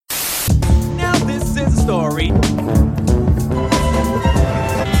story. I'm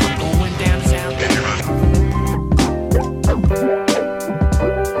going downtown.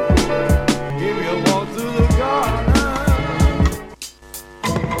 Give me a walk through the garden.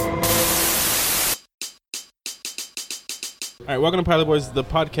 All right, welcome to Pilot Boys, the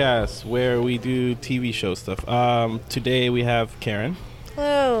podcast where we do TV show stuff. Today we have Karen.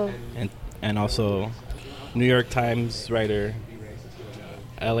 Hello. And also New York Times writer,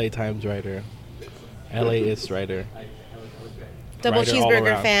 LA Times writer, LAist writer. Double Writer all cheeseburger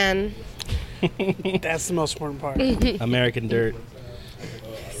around. fan. That's the most important part. American Dirt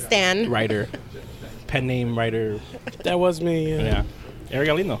Stan. writer, pen name writer. That was me. Yeah. Eric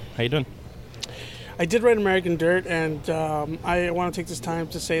Galindo, how you doing? I did write American Dirt, and I want to take this time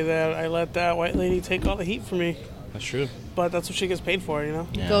to say that I let that white lady take all the heat for me. That's true. But that's what she gets paid for, you know?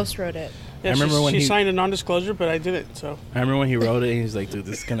 Yeah. Ghost wrote it. Yeah, I remember when she he- signed a non-disclosure, but I did it, so. I remember when he wrote it, and he was like, dude,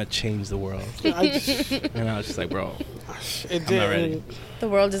 this is going to change the world. And I was just like, bro, It I'm did. not ready. and The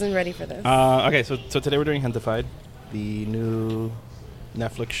world isn't ready for this. Okay, so today we're doing Hentified, the new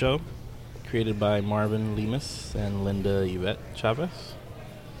Netflix show created by Marvin Lemus and Linda Yvette Chavez.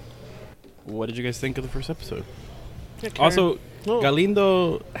 What did you guys think of the first episode? Yeah, Karen. Also, Oh.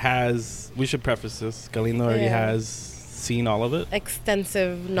 Galindo has, we should preface this, Galindo already Yeah. has seen all of it.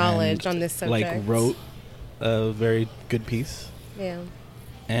 Extensive knowledge and, on this subject. Like, wrote a very good piece. Yeah.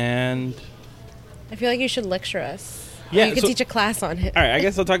 And, I feel like you should lecture us. Or Yeah, you could so- teach a class on it. all right, I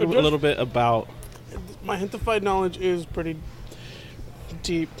guess I'll talk a little bit about, My Hentified knowledge is pretty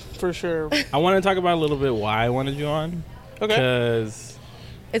deep, for sure. I want to talk about a little bit why I wanted you on. Okay. Because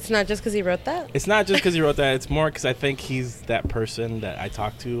It's not just because he wrote that? it's not just because he wrote that. It's more because I think he's that person that I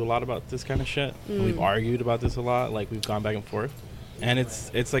talk to a lot about this kind of shit. And we've argued about this a lot. Like, we've gone back and forth. And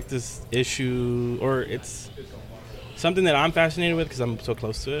it's like this issue, or it's something that I'm fascinated with because I'm so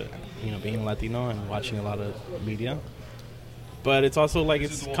close to it, you know, being Latino and watching a lot of media. But it's also, like,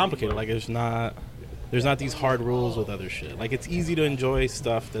 it's complicated. Like, there's not these hard rules with other shit. Like, it's easy to enjoy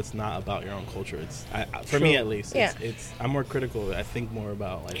stuff that's not about your own culture. It's for me at least. Yeah. It's I'm more critical. I think more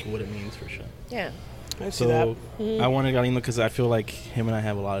about like what it means for shit. Yeah. I see that. So I wanted Galindo because I feel like him and I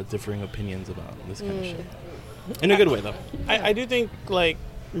have a lot of differing opinions about this kind of shit. In a good way, though. I do think, like,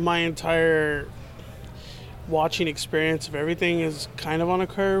 my entire watching experience of everything is kind of on a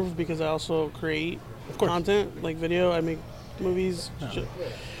curve because I also create content, like video. I make movies,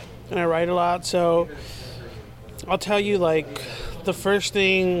 and I write a lot. So I'll tell you, like, the first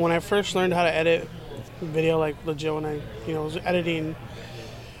thing, when I first learned how to edit video, like, legit, when I, was editing,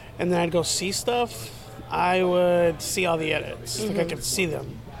 and then I'd go see stuff, I would see all the edits. Like, I could see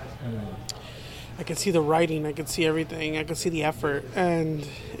them. I could see the writing, I could see everything, I could see the effort, and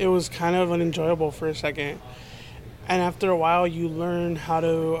it was kind of unenjoyable for a second. And after a while, you learn how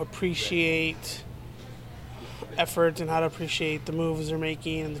to appreciate effort and how to appreciate the moves they're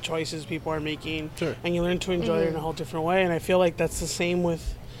making and the choices people are making. Sure. And you learn to enjoy it in a whole different way. And I feel like that's the same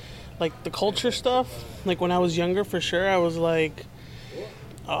with, like, the culture stuff. Like, when I was younger, for sure, I was like,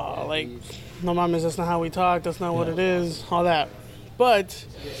 oh, like, no mames, that's not how we talk, that's not what it is, all that. But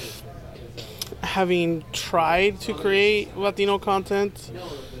having tried to create Latino content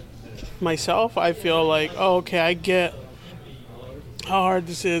myself, I feel like, oh, okay, I get how hard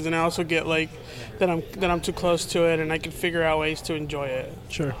this is, and I also get, like, that I'm too close to it, and I can figure out ways to enjoy it.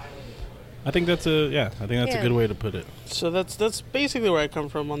 Sure. I think that's a good way to put it. So that's basically where I come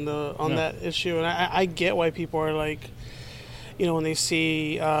from on that issue, and I get why people are like, when they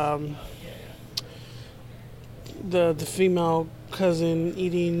see the female cousin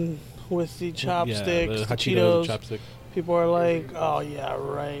eating with the chopsticks, the the Cheetos Cheetos. chopstick. People are like, oh yeah,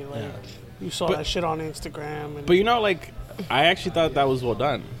 right. Like, Yeah. you saw But- that shit on Instagram. And But like, I actually thought that was well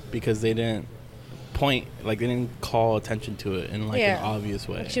done because they didn't they didn't call attention to it in like an obvious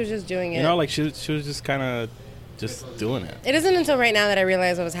way. She was just doing it. Like she was just kind of just doing it. It isn't until right now that I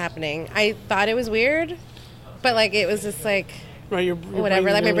realized what was happening. I thought it was weird, but, like, it was just like, right, your whatever.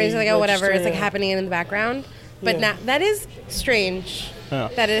 brain Like, my brain's really like, oh, whatever. It's, like, register, happening in the background. But Yeah. now, that is strange. Yeah.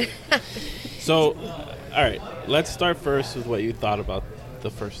 That it So, all right, let's start first with what you thought about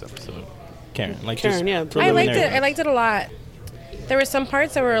the first episode, Karen. Like, Karen, yeah, I liked preliminary it. I thoughts. liked it a lot. There were some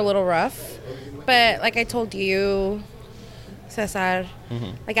parts that were a little rough, but like I told you, Cesar,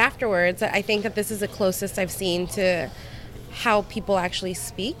 like afterwards, I think that this is the closest I've seen to how people actually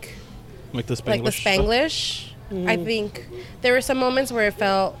speak, like the Spanglish. like the stuff? Spanglish. I think there were some moments where it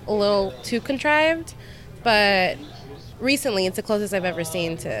felt a little too contrived, but recently it's the closest I've ever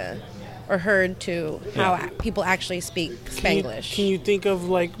seen to or heard to how people actually speak Spanglish. Can you think of,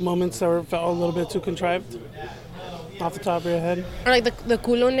 like, moments that felt a little bit too contrived? off the top of your head? Or like the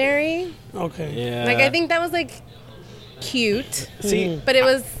culinary. Okay. Yeah. Like I think that was like cute, See, but it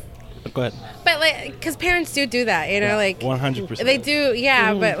was. go ahead. But like, because parents do that, you know, like 100%. they do,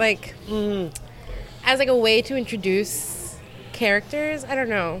 yeah. But like, as like a way to introduce characters, I don't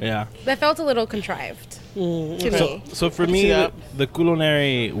know. Yeah. That felt a little contrived to me. So for see me, that. the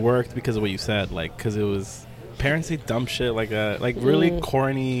culinary worked because of what you said, like, because it was parents say dumb shit, like really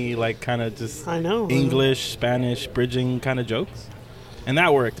corny, like kind of just I know. English, Spanish, bridging kind of jokes, and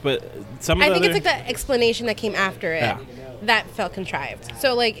that worked. But some of I the think other, it's like the explanation that came after it Yeah. that felt contrived.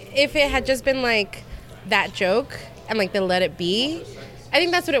 So like, if it had just been like that joke and like they let it be, I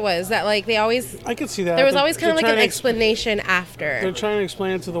think that's what it was. That like they always I could see that. there was They're- always kind of they're like an trying to explanation They're after. trying to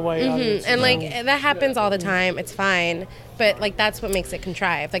explain it to the white audience. And you like know? that happens all the time. It's fine, but like that's what makes it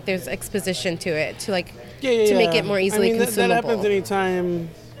contrived. Like there's exposition to it to like to make it more easily I mean, that consumable. happens anytime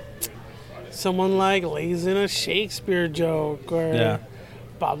someone like lays in a Shakespeare joke or Yeah.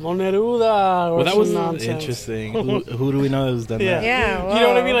 Pablo Neruda or well, that some was nonsense. interesting. who do we know has done Yeah, that? Yeah, You know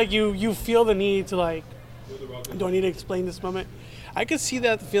what I wow. mean? Like you feel the need to like. Do I need to explain this moment? I could see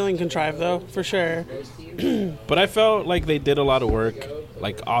that feeling contrived though, for sure. But I felt like they did a lot of work,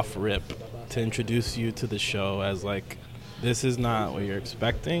 like off rip, to introduce you to the show as like, this is not what you're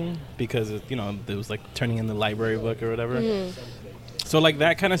expecting, because it, you know, it was like turning in the library book or whatever. So like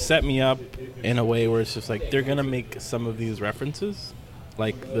that kind of set me up in a way where it's just like they're gonna make some of these references,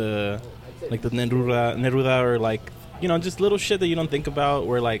 like the Neruda or like, you know, just little shit that you don't think about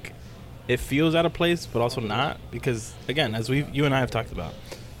where like it feels out of place but also not, because again, as you and I have talked about,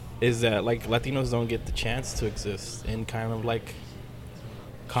 is that like Latinos don't get the chance to exist in kind of like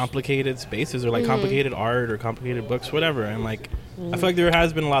complicated spaces or like complicated art or complicated books, whatever. And like I feel like there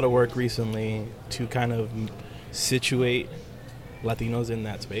has been a lot of work recently to kind of situate Latinos in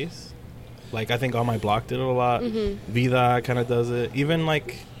that space. Like I think On My Block did it a lot. Vida kind of does it. Even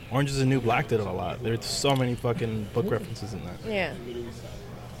like Orange is the New Black did it a lot. There's so many fucking book references in that. Yeah.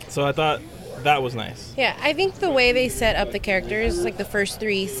 So I thought that was nice. Yeah, I think the way they set up the characters, like the first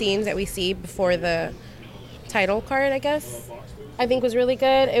 3 scenes that we see before the title card, I guess, I think was really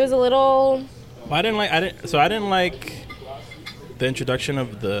good. It was a little. But I didn't like the introduction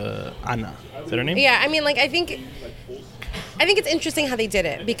of the Ana. Is that her name? Yeah, I mean, like I think it's interesting how they did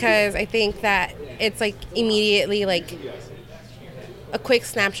it, because I think that it's like immediately like a quick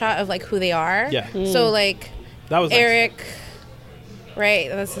snapshot of like who they are. Yeah. So like That was nice. Eric, right?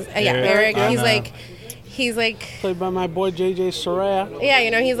 This is, yeah, Eric, Eric. Ana. He's like. Played by my boy JJ Soraya. Yeah,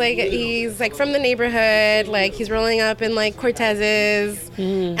 you know, he's like from the neighborhood, like he's rolling up in like Cortezes,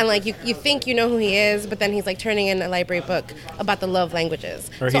 and like you think you know who he is, but then he's like turning in a library book about the love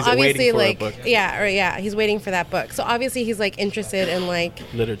languages. Or so he's obviously, waiting for a like book. he's waiting for that book. So obviously he's like interested in like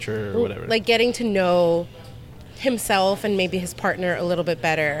Literature or whatever. like getting to know himself and maybe his partner a little bit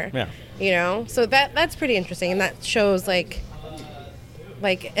better. Yeah. You know, so that's pretty interesting, and that shows like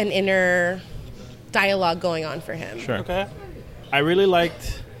an inner dialogue going on for him. Sure. Okay. I really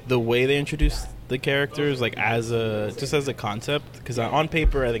liked the way they introduced the characters, like as a concept, because on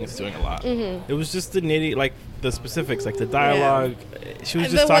paper I think it's doing a lot. It was just the nitty, like the specifics, like the dialogue. She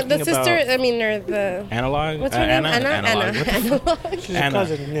was just talking the about sister. I mean, or the analog. what's her name? Analog. Anna. What the Analog. She's Anna. a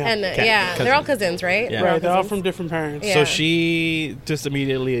cousin. Yeah. And Okay, yeah, they're all cousins. cousins, right? Yeah. Right. They're all cousins. from different parents. Yeah. So she just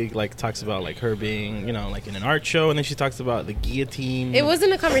immediately like talks about like her being, you know, like in an art show, and then she talks about the guillotine. It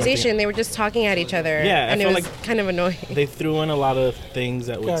wasn't a conversation. They were just talking at each other. Yeah, I and it felt was like kind of annoying. They threw in a lot of things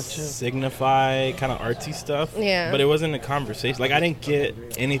that would Gotcha. signify kind of artsy stuff. Yeah. But it wasn't a conversation. Like I didn't get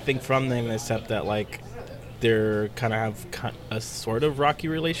anything from them except that like they're kind of have a sort of rocky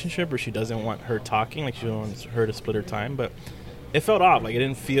relationship, where she doesn't want her talking, like she wants her to split her time. But it felt odd. Like it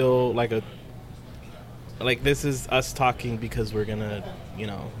didn't feel like this is us talking because we're gonna, you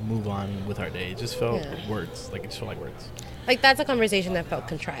know, move on with our day. It just felt words. Like it just felt like words. Like that's a conversation that felt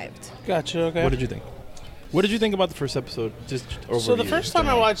contrived. Gotcha. Okay. What did you think? What did you think about the first episode? Just overview. So the first time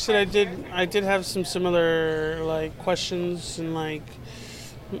I generally. watched it, I did have some similar like questions, and like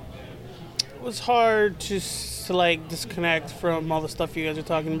it was hard to like disconnect from all the stuff you guys are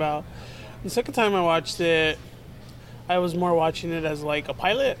talking about. The second time I watched it, I was more watching it as like a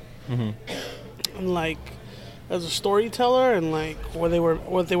pilot, and like as a storyteller, and like what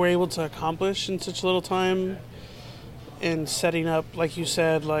they were able to accomplish in such little time, and setting up, like you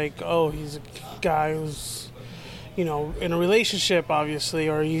said, like, oh, he's a guy who's, you know, in a relationship, obviously,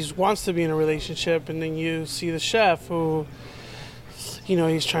 or he wants to be in a relationship, and then you see the chef who, you know,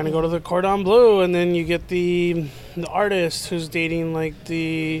 he's trying to go to the Cordon Bleu, and then you get the artist who's dating like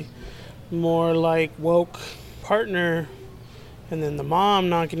the more like woke partner, and then the mom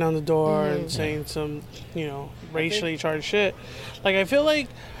knocking on the door and saying some, you know, racially charged shit. Like, I feel like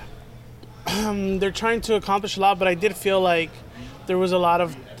they're trying to accomplish a lot, but I did feel like there was a lot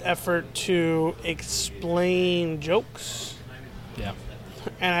of effort to explain jokes. Yeah.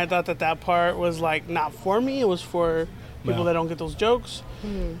 And I thought that part was, like, not for me. It was for people Yeah. that don't get those jokes.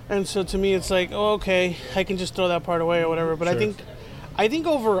 And so to me, it's like, oh, okay, I can just throw that part away or whatever. But Sure. I think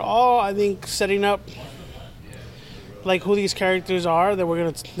overall, I think setting up like who these characters are that we're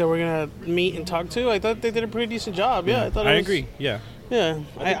gonna meet and talk to, I thought they did a pretty decent job. Yeah, I thought I it was, agree. Yeah. Yeah,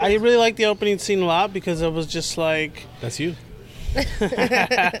 I really liked the opening scene a lot because it was just like, That's you.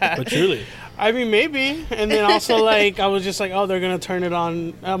 But truly. I mean, maybe. And then also, like, I was just like, oh, they're going to turn it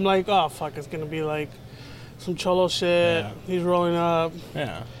on. I'm like, oh, fuck, it's going to be like some cholo shit. Yeah. He's rolling up.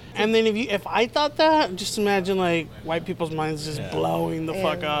 Yeah. And then if I thought that, just imagine, like, white people's minds just Yeah. blowing the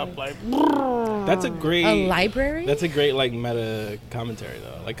fuck up. Like, That's a great. A library? That's a great like meta commentary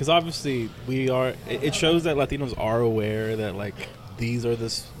though, like because obviously it shows that Latinos are aware that like these are the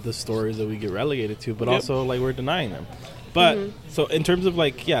stories that we get relegated to, but Yep. also like we're denying them. But so in terms of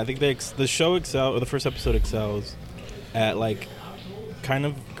like I think the show or the first episode excels at like kind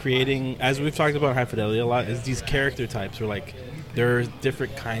of creating, as we've talked about in High Fidelity a lot, is these character types, or like there are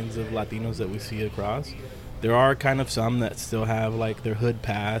different kinds of Latinos that we see across. There are kind of some that still have like their hood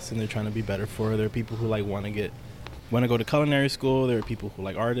past and they're trying to be better for it. There are people who like want to go to culinary school. There are people who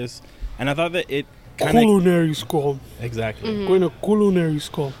like artists, and I thought that it kind of culinary school. exactly. Going to culinary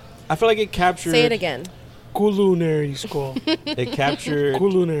school. I feel like it captured. Say it again. Culinary school. It captured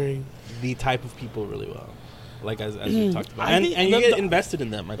Culinary. the type of people really well, like as we talked about, I and think you the- get invested in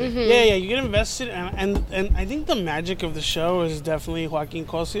them. I think. Yeah, you get invested, and I think the magic of the show is definitely Joaquin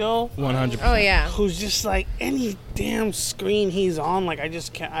Cosio, 100%. Oh yeah. who's just like any damn screen he's on, like I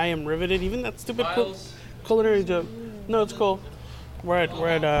just can't. I am riveted. Even that stupid culinary joke. No, it's cool. We're at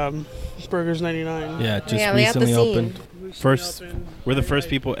Burgers 99. Yeah, just Yeah, lay out the recently scene. opened. First, we're the first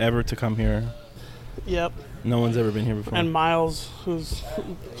people ever to come here. Yep. No one's ever been here before. And Miles, who's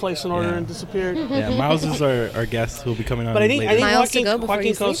placed an order Yeah. and disappeared. yeah, Miles is our guest who'll be coming on But I later. think Miles to go before Joaquin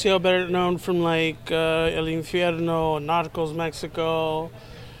you sleep? Cosio, better known from like El Infierno, Narcos Mexico,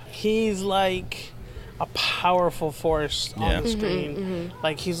 he's like a powerful force Yeah. on the screen.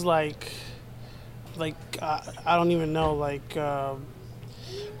 Like he's like I don't even know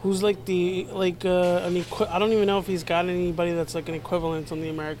who's like the like I don't even know if he's got anybody that's like an equivalent on the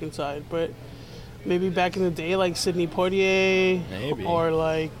American side, but maybe back in the day like Sidney Poitier, Maybe. or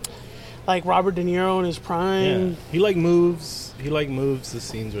like Robert De Niro in his prime. Yeah, he moves the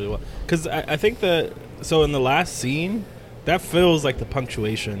scenes really well. Because I think that, so in the last scene, that feels like the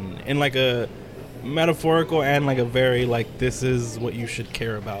punctuation in like a metaphorical and like a very like this is what you should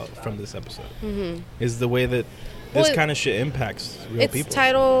care about from this episode. Is the way that this Well, kind of shit impacts real It's people.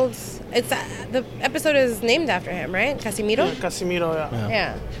 titled. It's the episode is named after him, right? Casimiro. Yeah, Casimiro, yeah.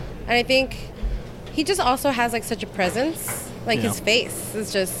 Yeah, and I think he just also has like such a presence. Like Yeah. his face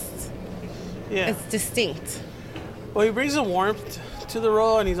is just Yeah. it's distinct. Well, he brings a warmth to the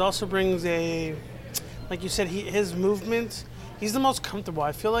role, and he also brings a, like you said, his movement. He's the most comfortable.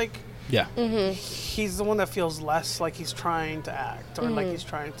 I feel like Yeah, he's the one that feels less like he's trying to act or like he's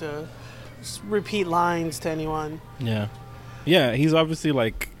trying to repeat lines to anyone. yeah, yeah. He's obviously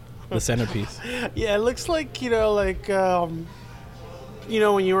like the centerpiece. Yeah, it looks like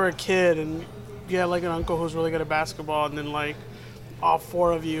when you were a kid and you had like an uncle who's really good at basketball, and then like all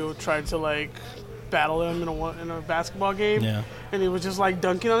four of you tried to like battle him in a basketball game. Yeah. And he was just like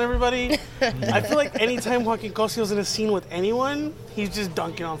dunking on everybody. I feel like anytime Joaquin Cosio's in a scene with anyone, he's just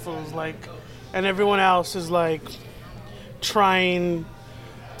dunking on fools, like, and everyone else is like trying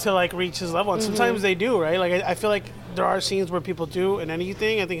to like reach his level. And sometimes they do, right? Like I feel like there are scenes where people do in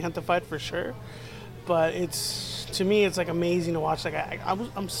anything. I think Gente Fight for sure, but to me it's like amazing to watch. Like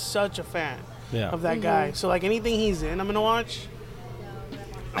I'm such a fan Yeah. of that guy. So like anything he's in, I'm gonna watch.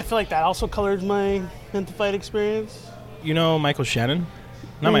 I feel like that also colored my Gente Fight experience. You know Michael Shannon?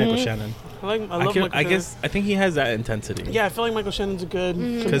 Not Michael Shannon. I love Michael Shannon. I think he has that intensity. Yeah, I feel like Michael Shannon's a good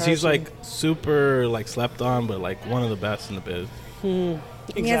Because he's comparison. like super like slept on, but like one of the best in the biz.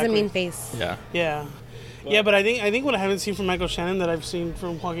 Exactly. He has a mean face. Yeah. Yeah. Yeah, but I think what I haven't seen from Michael Shannon that I've seen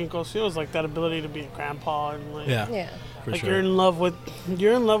from Joaquin Cosio is like that ability to be a grandpa and like Yeah. Yeah. For like sure. you're in love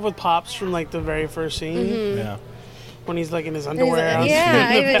with Pops from like the very first scene. Yeah. when he's like in his He's underwear. like, yeah,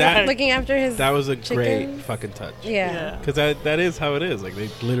 in the even That- looking after his. That was a great chickens. fucking touch. Yeah. Because that is how it is. Like, they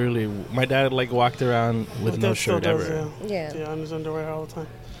literally... My dad, like, walked around with no That still shirt does, ever. Yeah. Yeah, on his underwear all the time.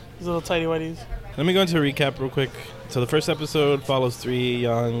 His little tighty whities. Let me go into a recap real quick. So the first episode follows 3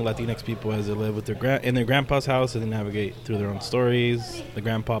 young Latinx people as they live with in their grandpa's house and they navigate through their own stories. The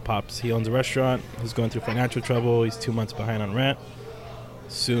grandpa Pops, he owns a restaurant. He's going through financial trouble. He's 2 months behind on rent.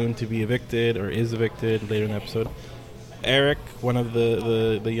 Soon to be evicted, or is evicted later in the episode. Eric, one of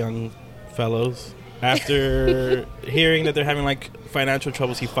the young fellows, after hearing that they're having like financial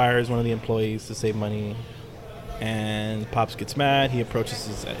troubles, he fires one of the employees to save money. And Pops gets mad. He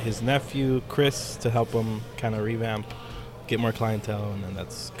approaches his nephew, Chris, to help him kind of revamp, get more clientele, and then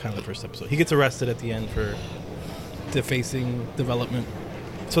that's kind of the first episode. He gets arrested at the end for defacing development.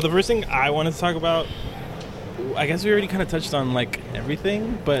 So the first thing I wanted to talk about, I guess we already kind of touched on like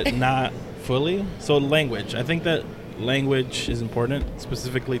everything, but not fully. So language. I think that language is important,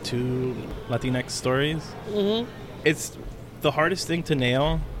 specifically to Latinx stories. Mm-hmm. It's the hardest thing to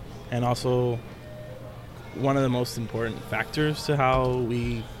nail, and also one of the most important factors to how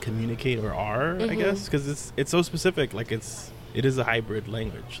we communicate or are, I guess, because it's so specific. Like it is a hybrid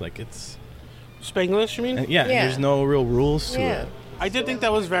language. Like it's Spanglish, you mean? yeah. There's no real rules to Yeah. it. I did think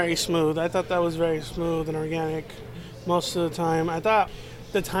that was very smooth. I thought that was very smooth and organic most of the time. I thought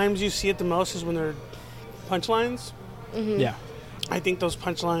the times you see it the most is when they're punchlines. Yeah, I think those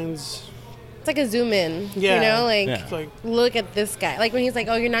punchlines, It's like a zoom in. Yeah. You know, like, Yeah. it's like, look at this guy. Like when he's like,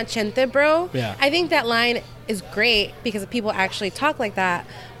 oh, you're not Chente, bro. Yeah. I think that line is great because people actually talk like that.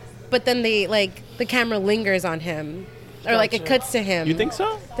 But then the camera lingers on him. Or like it Gotcha. cuts to him. you think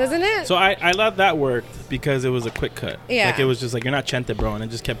so? Doesn't it? So I love that worked because it was a quick cut. Yeah. Like it was just like you're not Chente, bro, and it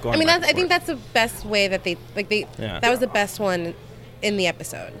just kept going. I mean, back I and think forth. that's the best way that they Yeah. that was the best one in the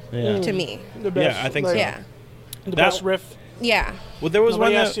episode Yeah. to me. the best. I think like, so. Yeah. The That- best riff. Yeah. Well, there was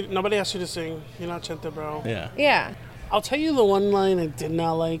Nobody one asked, that, nobody asked you to sing. You're not Chente, bro. yeah. Yeah. I'll tell you the one line I did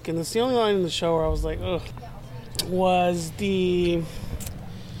not like, and it's the only line in the show where I was like, ugh, was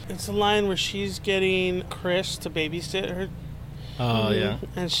it's a line where she's getting Chris to babysit her, Oh yeah.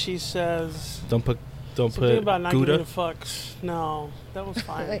 and she says Don't put something about not Gouda. giving a fucks. No, that was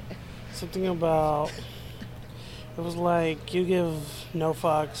fine. Like- Something about, it was like, you give no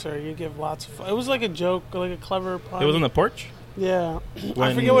fucks, or you give lots of fucks. It was like a joke, like a clever pun. It was on the porch Yeah. I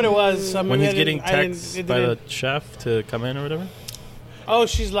When- forget what it was. when Maybe he's I getting didn't- I didn't- texts it by the didn't- chef to come in or whatever. Oh,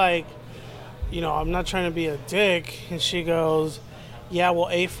 she's like, I'm not trying to be a dick. And she goes, yeah, well,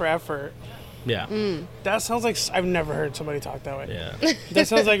 A for effort. Yeah. That sounds like, I've never heard somebody talk that way. Yeah. That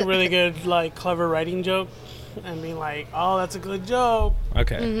sounds like a really good, like, clever writing joke. I mean, like, oh, that's a good joke.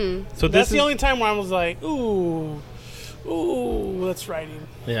 Okay. So That's this the is only time where I was like, ooh, that's writing.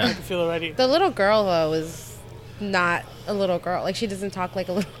 I yeah. can feel it writing. The little girl though is not a little girl. Like she doesn't talk like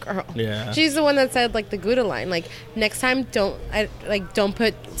a little girl. Yeah. She's the one that said like the Gouda line. Like next time don't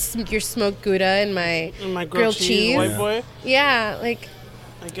put your smoked Gouda in my And my grilled cheese. white Yeah. boy. Yeah, like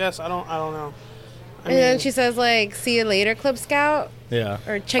I guess I don't know. and then she says like see you later Club Scout Yeah.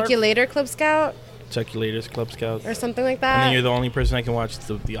 or check you later Club Scout Check you later, Club Scouts. or something like And then that. you're the only person I can watch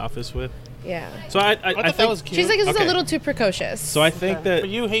The Office with. Yeah. So I I thought think that was cute. She's like this is Okay. a little too precocious. So I think Okay. that But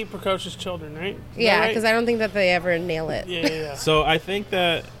you hate precocious children, right? Is that yeah, right? because I don't think that they ever nail it. Yeah. so I think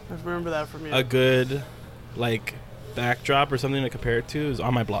that I remember that from you. a good like backdrop or something to compare it to is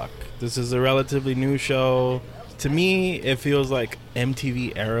On My Block. This is a relatively new show. To me, it feels like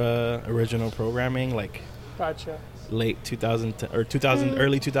MTV era original programming, like Gotcha. late 2010 or 2000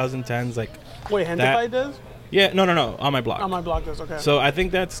 early 2010s. Like Wait, Hendified does? yeah, no, On My Block. On my block does, okay. So I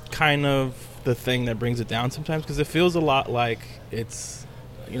think that's kind of the thing that brings it down sometimes because it feels a lot like it's,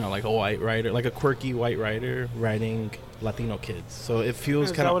 like a white writer, like a quirky white writer writing Latino kids. So it feels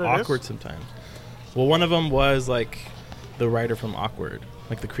Is kind that of what it is? awkward sometimes. Well, one of them was like the writer from Awkward,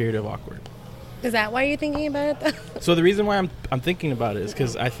 like the creator of Awkward. Is that why you're thinking about it though? So the reason why I'm thinking about it is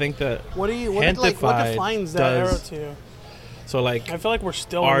because I think that what Hendified defines that era does- to you? so like I feel like we're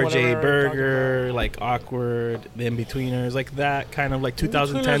still in RJ whatever era we're talking Berger, like Awkward, the In-Betweeners, like that kind of like about.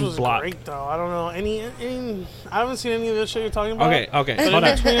 In-Betweeners 2010 was block. great though. I don't know any. I haven't seen any of this shit you're talking about. Okay, But hold on.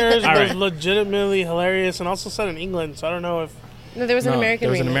 In-Betweeners All was right. legitimately hilarious and also set in England. So I don't know if. No, there was an No, American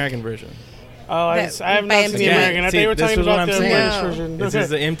there was an remake. American version. Oh, I That- have by not seen the MTV. American. I See, thought you were this talking is what about I'm the saying. British No. version. This Okay. is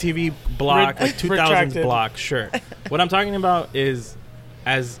the MTV block, like 2000s Retracted. block, sure. What I'm talking about is,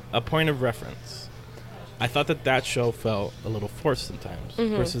 as a point of reference, I thought that show felt a little forced sometimes.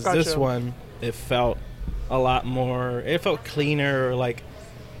 Versus this Gotcha. one, it felt a lot more, it felt cleaner, or like,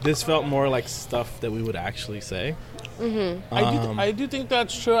 this felt more like stuff that we would actually say. I do think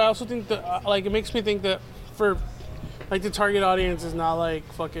that's true. I also think that it makes me think that for Like, the target audience is not like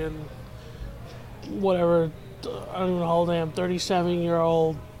fucking whatever. I don't even know how old I am.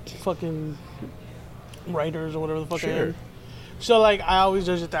 37-year-old fucking writers or whatever the fuck I Sure. am. So like, I always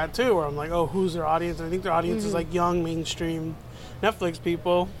judge it that too, where I'm like, oh, who's their audience? And I think their audience is like young, mainstream Netflix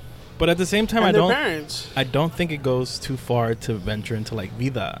people But at the same time, and their parents. I don't think it goes too far to venture into like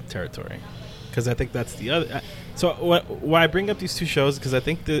Vida territory, because I think that's the other. So why I bring up these two shows, because I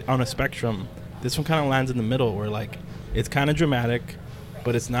think that on a spectrum, this one kind of lands in the middle, where like it's kind of dramatic,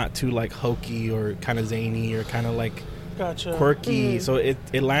 but it's not too like hokey or kind of zany or kind of like Gotcha. quirky. So it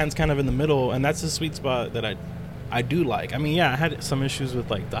lands kind of in the middle, and that's the sweet spot that I do like. I mean, yeah, I had some issues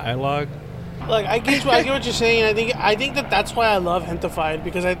with like dialogue. Like, I get what you're saying. I think that's why I love Hentified,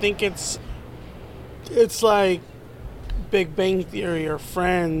 because I think it's like Big Bang Theory or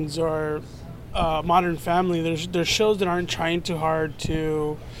Friends or Modern Family. There's shows that aren't trying too hard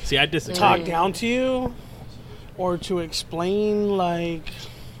to See, I disagree. talk down to you or to explain, like,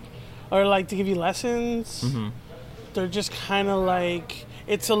 or like to give you lessons. Mm-hmm. They're just kind of like,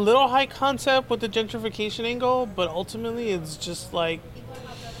 it's a little high concept with the gentrification angle, but ultimately it's just like,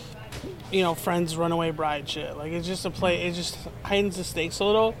 you know, Friends, Runaway Bride shit. Like, it's just a play. It just heightens the stakes a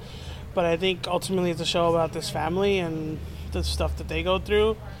little. But I think ultimately it's a show about this family and the stuff that they go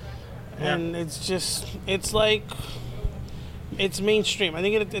through. Yeah. And it's like, it's mainstream. I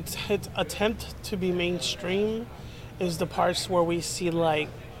think its attempt to be mainstream is the parts where we see, like,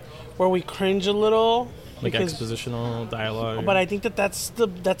 where we cringe a little. Like because- expositional dialogue. But I think that's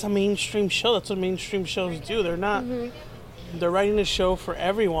a mainstream show. That's what mainstream shows do. They're not. They're writing a show for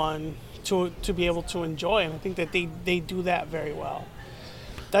everyone to be able to enjoy, and I think that they do that very well.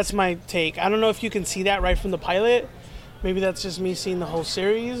 That's my take. I don't know if you can see that right from the pilot. Maybe that's just me seeing the whole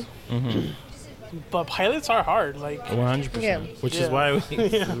series. But pilots are hard. Like, 100%. Yeah. Which is Yeah. why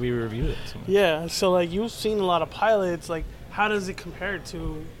Yeah. we reviewed it. So much. yeah. So like, you've seen a lot of pilots. Like, how does it compare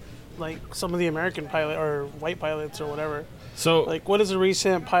to like some of the American pilot or white pilots or whatever? So Like, what is a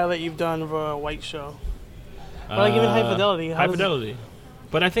recent pilot you've done of a white show? Or like even High Fidelity. How High does it- Fidelity.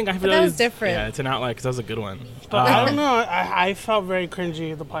 But I think High that Fidelity was different. Yeah, it's an outlier because that was a good one. But I don't know. I felt very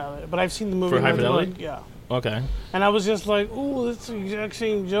cringy the pilot, but I've seen the movie. For High and I was Fidelity? like, yeah. Okay. And I was just like, ooh, that's the exact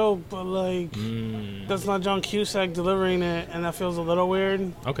same joke, but like, that's not John Cusack delivering it, and that feels a little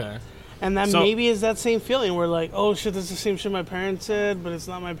weird. Okay. And that So- maybe is that same feeling where like, oh shit, that's the same shit my parents said, but it's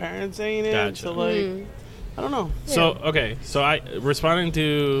not my parents saying it. Gotcha. So like, I don't know. So okay. So I responding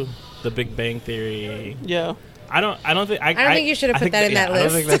to the Big Bang Theory. Yeah. I don't think I don't think you should have I put think that in that I don't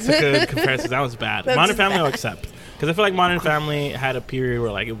think list. that's a good comparison. That was bad. That's Modern Family bad. I'll accept because I feel like Modern Family had a period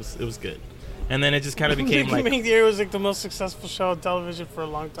where like it was good, and then it just kind of became Big like Bang Theory was like the most successful show on television for a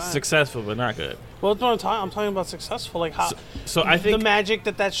long time. successful but not good. Well, that's what I'm talking about successful. Like how So I think the magic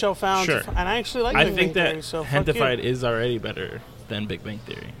that show found. Sure. And I actually like I Big think Bang that Theory, so fuck you. Hentified is already better than Big Bang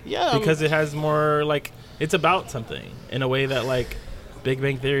Theory. Yeah, Because it has more like it's about something in a way that like Big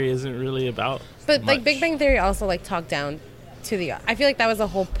Bang Theory isn't really about. But like much. Big Bang Theory also like talked down to the. I feel like that was the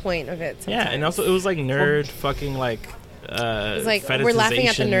whole point of it. Yeah, and sometimes. also it was like nerd fucking like. It's like, we're laughing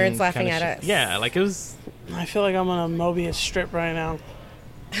at the nerds fetishization laughing kinda at shit. us. Yeah, like it was. I feel like I'm on a Mobius strip right now.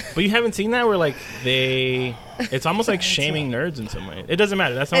 But you haven't seen that where like it's almost like shaming nerds in some way. It doesn't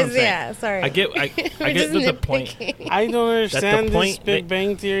matter. That's not what I'm saying. Yeah, sorry. I get We're get just the point. nitpicking. I don't understand this point Big that-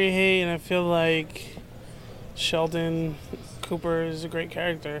 Bang Theory hate, and I feel like Sheldon Cooper is a great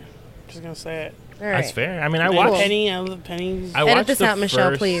character. Just gonna say it. All right. That's fair. I mean, I And watched. Penny. I love Penny's. I Edit watched this the out, Michelle,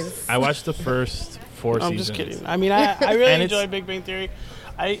 first- please. I watched the first 4 I'm seasons. just kidding. I mean, I really And it's- enjoy Big Bang Theory.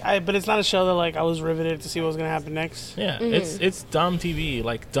 But it's not a show that like I was riveted to see what was gonna happen next. Yeah, Mm-hmm. it's dumb TV.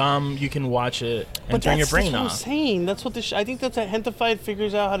 Like dumb, you can watch it and But turn your that's brain what I'm off. saying. That's what I think that's Hentified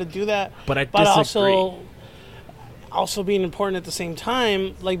figures out how to do that. But I but disagree. also being important at the same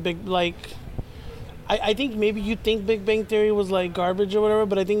time. I think maybe you think Big Bang Theory was like garbage or whatever,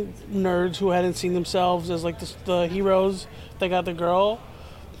 but I think nerds who hadn't seen themselves as like the heroes that got the girl,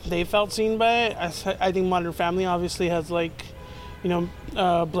 they felt seen by it. I think Modern Family obviously has like,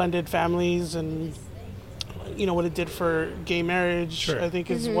 blended families and what it did for gay marriage. Sure. I think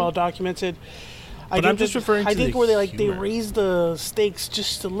is well documented. But I'm just referring I to think the where they humor. raise the stakes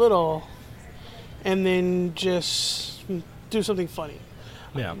just a little, and then just do something funny.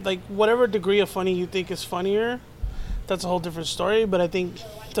 Yeah, Like whatever degree of funny you think is funnier, that's a whole different story. But I think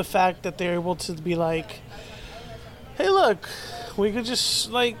the fact that they're able to be like, hey, look, we could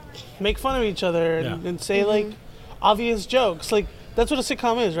just like make fun of each other and, Yeah. and say like obvious jokes. Like that's what a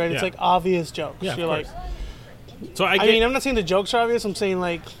sitcom is, right? It's Yeah. like obvious jokes. yeah. Of You're like, course. So I I get. mean, I'm not saying the jokes are obvious. I'm saying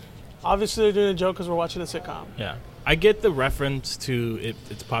like, obviously they're doing a joke because we're watching a sitcom. Yeah, I get the reference to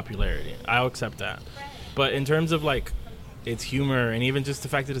its popularity. I'll accept that. But in terms of like its humor, and even just the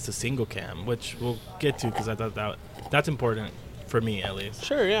fact that it's a single cam, which we'll get to because I thought that's important for me at least.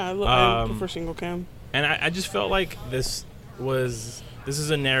 Sure, yeah, I prefer single cam. And I just felt like this is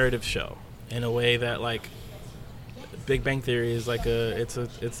a narrative show in a way that like Big Bang Theory is like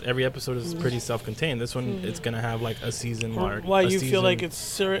it's every episode is pretty self-contained. This one it's gonna have like a season mark. Why you feel like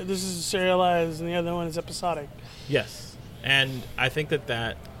this is serialized and the other one is episodic? Yes, and I think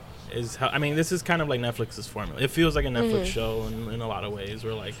that is how. I mean, this is kind of like Netflix's formula. It feels like a Netflix show in a lot of ways.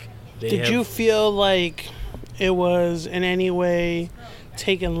 Where like did you feel like it was in any way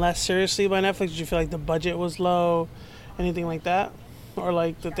taken less seriously by Netflix? Did you feel like the budget was low, anything like that, or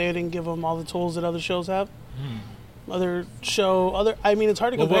like that they didn't give them all the tools that other shows have? I mean, it's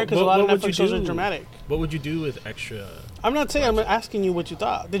hard to compare because a lot of Netflix shows are dramatic. What would you do with extra? I'm not saying. I'm asking you what you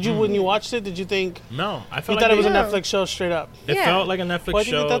thought. Did you when you watched it? Did you think? No, I You felt thought like it was a Netflix show straight up. It felt like a Netflix Well, I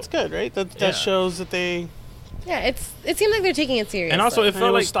show. think that's good, right? That shows that they. Yeah, it seemed like they're taking it seriously. And also, it And felt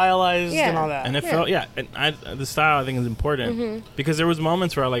it was like stylized and all that. And it felt, and the style I think is important because there was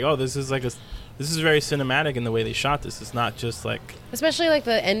moments where I like, oh, this is very cinematic in the way they shot this. It's not just like, especially like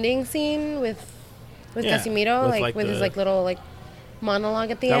the ending scene with Casimiro, with his like little like monologue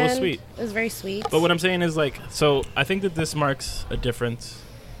at the end. That was sweet. It was very sweet. But what I'm saying is like, so I think that this marks a difference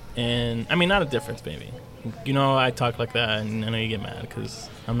in, I mean, not a difference, maybe. You know, I talk like that, and I know you get mad because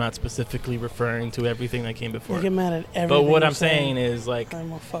I'm not specifically referring to everything that came before. You get mad at everything. But what you're I'm saying is like,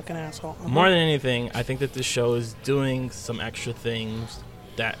 I'm a fucking asshole. more than anything, I think that this show is doing some extra things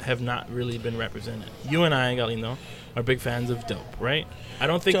that have not really been represented. You and I, Galindo, are big fans of Dope, right? I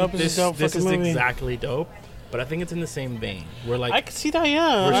don't think Dope that is a dope this is fucking movie. exactly Dope, but I think it's in the same vein. We're like, I can see that.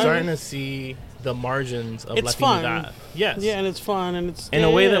 Yeah, we're starting to see the margins of It's Latino fun. Dad. Yes. Yeah, and it's fun, and it's In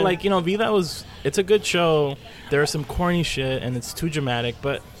a way that, like, you know, Vida it's a good show. There's some corny shit, and it's too dramatic,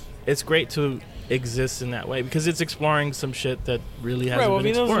 but it's great to exist in that way because it's exploring some shit that really hasn't right. Well,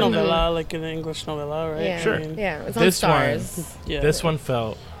 been Vida's explored. novella, like an English novella, right? yeah, Sure. I mean, yeah, it's on This Stars. yeah. This one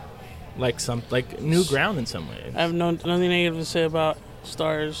felt like new ground in some ways. I have nothing negative to say about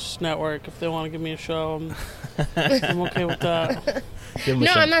Stars Network. If they want to give me a show, I'm okay with that. Give 'em a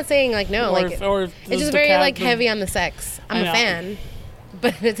No, shot. I'm not saying like no, Or like if- or if it's the just very cab- like heavy on the sex. I'm I a know. fan,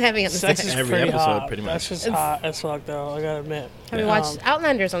 but it's heavy on the Sex sex. is Every pretty episode, hot. pretty That's much. just hot as fuck, though. I gotta admit. Have you watched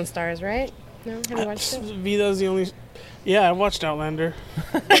Outlanders on Stars? Right? No, have you watched it? Vida's the only. Yeah, I watched Outlander.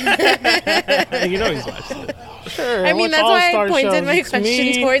 You know he's watched it. Sure. I mean, watched that's all why I Star pointed shows. my It's question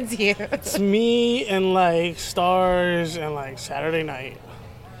me- towards you. It's me and like Stars and like Saturday Night.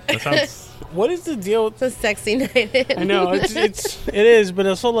 That sounds. What is the deal? It's a sexy night. I know it is, but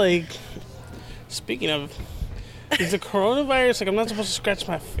also like. Speaking of, is the coronavirus like I'm not supposed to scratch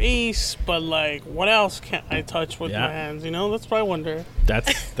my face, but like what else can I touch with Yeah. my hands? You know, that's what I wonder.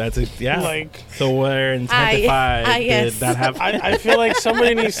 That's it. Yeah. Like- so where in 25 yes. did that happen? I feel like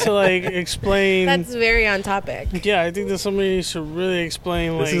somebody needs to like explain. That's very on topic. Yeah, I think that somebody needs to really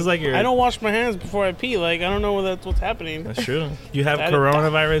explain. This is like your- I don't wash my hands before I pee. Like I don't know what's happening. That's true. You have That-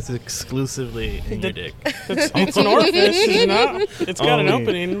 coronavirus exclusively in your dick. It's an orifice, is it not? It's got an Only-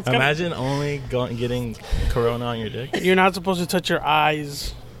 opening. It's got- Imagine only getting corona on your dick. You're not supposed to touch your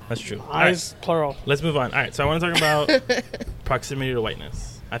eyes. That's true. Eyes, plural. Let's move on. All right, so I want to talk about proximity to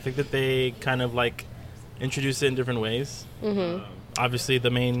whiteness. I think that they kind of like introduce it in different ways. Obviously, the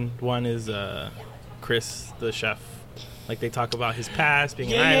main one is Chris, the chef. Like they talk about his past,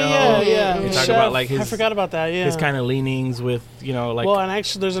 being an idol. yeah. They talk Chef, about like I his forgot about that. Yeah. his kind of leanings with like well, and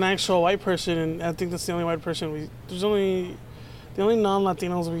actually, there's an actual white person, and I think that's the only white person the only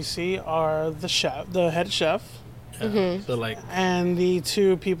non-Latinos we see are the chef, the head chef, so like and the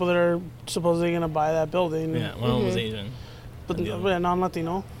two people that are supposedly gonna buy that building. yeah, one of them was Asian. but and the other- but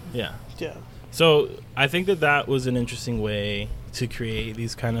non-Latino. Yeah. Yeah. So I think that was an interesting way to create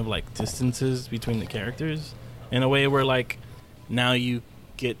these kind of like distances between the characters in a way where like now you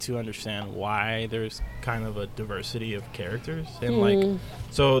get to understand why there's kind of a diversity of characters and like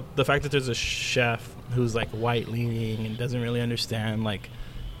so the fact that there's a chef who's like white leaning and doesn't really understand like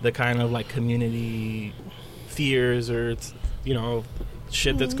the kind of like community fears or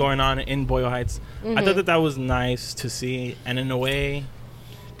shit that's going on in Boyle Heights. I thought that was nice to see, and in a way,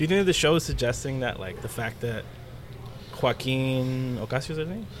 do you think that the show is suggesting that like the fact that Joaquin Ocasio is his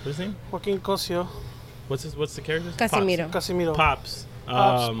name? What's his name? Joaquin Cosio, What's the character? Casimiro. Casimiro. Pops.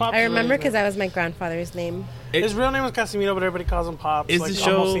 Pops I remember is because that was my grandfather's name. his real name is Casimiro, but everybody calls him Pops. Is like the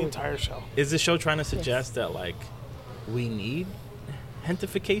show- almost the entire show. Is the show trying to suggest that like we need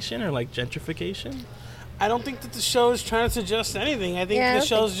gentrification or like gentrification? I don't think that the show is trying to suggest anything. I think Yeah, I the don't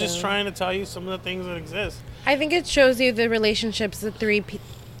show's think just so. trying to tell you some of the things that exist. I think it shows you the relationships the three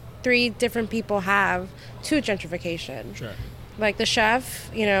 3 different people have to gentrification. Sure. Like the chef,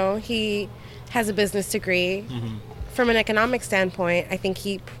 you know, he has a business degree. Mm-hmm. From an economic standpoint, I think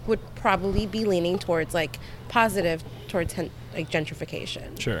he would probably be leaning towards like positive towards like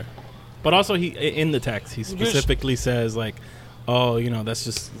gentrification. Sure. But also, he in the text, he specifically says, like, oh, you know, that's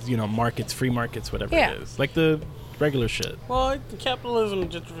just, you know, markets, free markets, whatever Yeah. it is. Like the regular shit. Well, capitalism,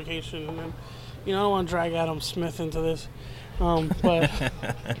 gentrification, and then, you know, I don't want to drag Adam Smith into this, but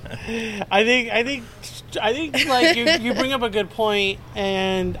I think like you bring up a good point,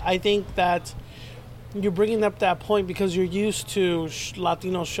 and I think that you're bringing up that point because you're used to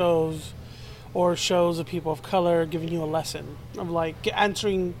Latino shows or shows of people of color giving you a lesson of like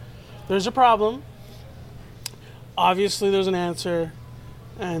answering. There's a problem. Obviously, there's an answer,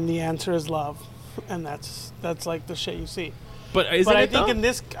 and the answer is love, and that's like the shit you see. But I think in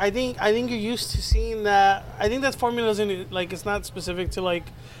this, I think you're used to seeing that. I think that formula isn't like it's not specific to like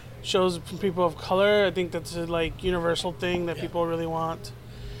shows from people of color. I think that's a like universal thing that people really want.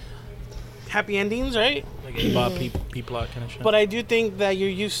 Happy endings, right? Like A-Bop, P-Plot kind of shit. But I do think that you're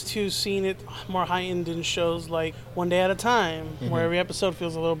used to seeing it more heightened in shows like One Day at a Time, where every episode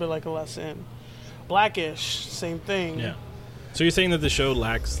feels a little bit like a lesson. Blackish, same thing. Yeah. So you're saying that the show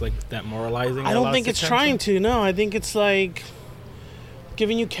lacks like that moralizing? I don't think it's trying to. No, I think it's like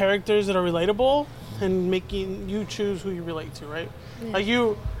giving you characters that are relatable and making you choose who you relate to, right? Yeah. Like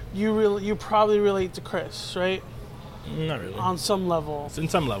you probably relate to Chris, right? Not really. On some level. In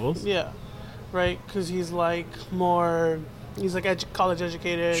some levels. Yeah. Right? Because he's like more, he's like college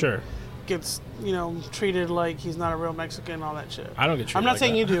educated. Sure. Gets, you know, treated like he's not a real Mexican, all that shit. I don't get treated I'm not like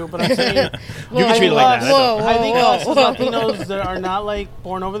saying that. you do, but I'm saying You get treated like that. Whoa, I think whoa, us whoa. Latinos that are not like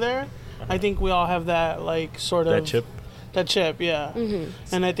born over there, I think we all have that like sort of That chip. That chip, yeah.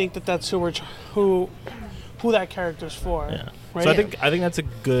 Mm-hmm. And I think that that's who that character's for. Yeah. Right? So I think that's a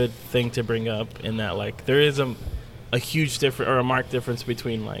good thing to bring up in that like there is a huge difference or a marked difference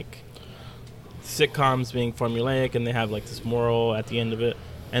between like sitcoms being formulaic and they have like this moral at the end of it.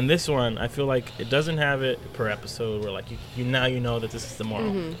 And this one, I feel like it doesn't have it per episode where like you know that this is the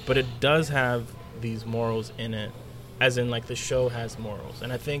moral, but it does have these morals in it, as in like the show has morals.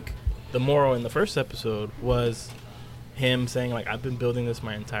 And I think the moral in the first episode was him saying like I've been building this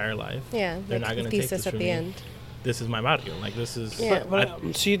my entire life. Yeah, They're like not the going to take thesis this at from the me. end. This is my barrio. Like this is. Yeah.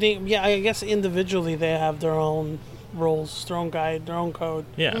 But so you think, yeah, I guess individually they have their own rules, their own guide, their own code.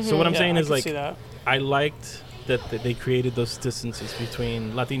 Yeah. So what I'm saying I is can like see that. I liked that they created those distances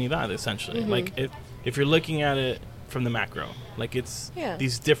between Latinidad, essentially. Like, if you're looking at it from the macro, like, it's Yeah.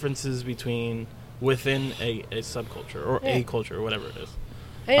 these differences within a subculture or a Yeah. culture or whatever it is.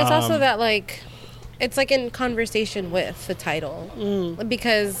 And it's also that, like, it's like in conversation with the title.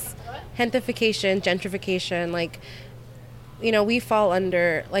 Because gentrification, like, you know, we fall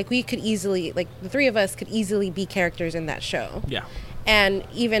under, like, we could easily, like, the 3 of us could easily be characters in that show. Yeah. And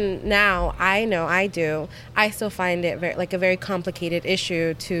even now, I still find it a very complicated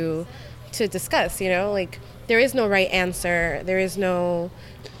issue to discuss, you know? Like, there is no right answer. There is no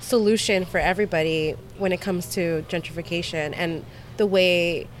solution for everybody when it comes to gentrification and the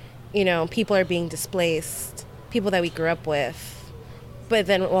way, you know, people are being displaced, people that we grew up with, but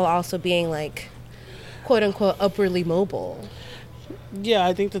then while also being, like, quote-unquote, upwardly mobile. Yeah,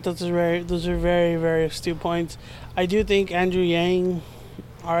 I think that those are very, very astute points. I do think Andrew Yang,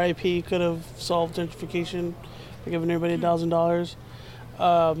 R.I.P., could have solved gentrification by giving everybody $1,000.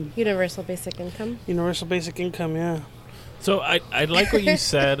 Universal basic income. Universal basic income, yeah. So I like what you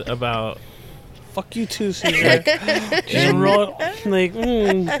said about. Fuck you too, Caesar. Just roll, like,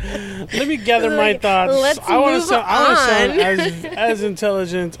 let me gather my Like, thoughts. let's I want move to sound on. as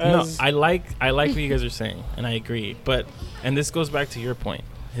intelligent No, as. I like what you guys are saying, and I agree. But and this goes back to your point,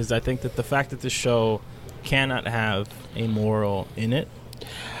 is I think that the fact that the show cannot have a moral in it,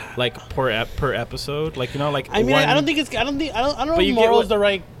 like per episode, like, you know, like I mean, one, I don't know But you if get moral what- is the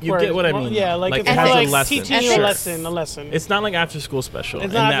right you word. get what I mean, Yeah, though. like, Like, it's it more has a like lesson. teaching you Sure. a lesson. It's not like after school special. It's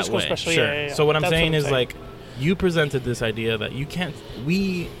in not that after school way. special, Sure. yeah. So what I'm That's saying what I'm is saying. like you presented this idea that you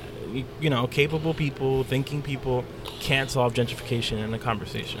know, capable people, thinking people can't solve gentrification in a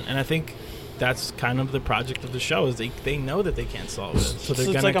conversation, and I think that's kind of the project of the show is they know that they can't solve it, so they're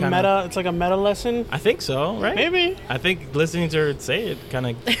So it's gonna like a meta. It's like a meta lesson. I think so, right? Maybe. I think listening to her say it kind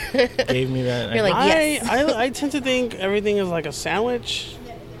of gave me that. You're like, idea. yes. I tend to think everything is like a sandwich.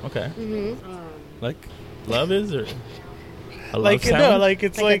 Okay. Like love is or a love Like sandwich? no, like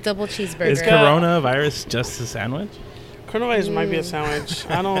it's Like like a double cheeseburger. Is coronavirus just a sandwich? Coronavirus might be a sandwich.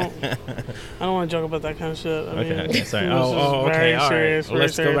 I don't want to joke about that kind of shit. I mean, Okay, sorry. this is Okay, very all right. serious, Well, very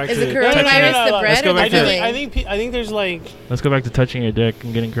let's go serious. back Is to the touching coronavirus your- the no, bread let's go or the back to- filling? I think there's like Let's go back to touching your dick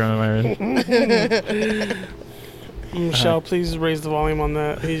and getting coronavirus. Michelle, please raise the volume on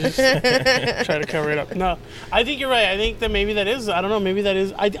that. He just try to cover it up. No, I think you're right. I think that maybe that is. I don't know. Maybe that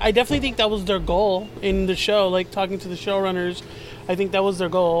is. I definitely think that was their goal in the show. Like talking to the showrunners, I think that was their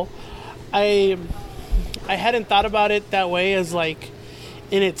goal. I hadn't thought about it that way as like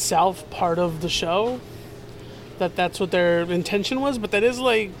in itself part of the show. That's what their intention was. But that is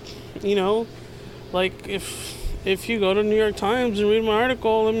like, you know, like if you go to New York Times and read my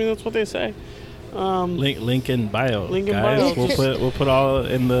article, I mean that's what they say. Link in bio, Link in guys. bio. We'll put all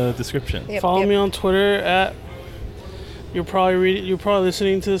in the description. Yep, Follow yep. me on Twitter at. You're probably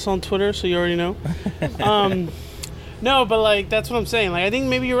listening to this on Twitter, so you already know. No, but like that's what I'm saying. Like I think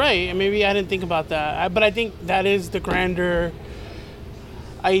maybe you're right, and maybe I didn't think about that. But I think that is the grander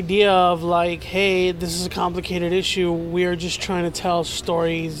idea of like, hey, this is a complicated issue. We are just trying to tell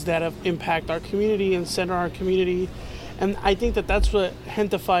stories that impact our community and center our community. And I think that that's what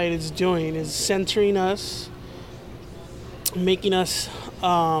Hentified is doing, is centering us, making us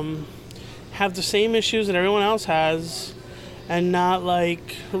have the same issues that everyone else has, and not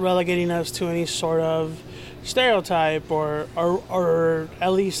like relegating us to any sort of stereotype or at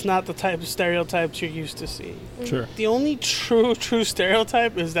least not the type of stereotypes you're used to seeing. Sure. The only true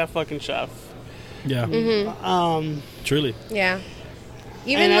stereotype is that fucking chef. Yeah. Truly. Yeah.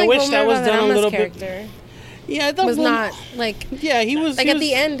 Even And I like wish that was done a Valderrama's little bit- character Yeah, I thought was not like Yeah, he was like he at was-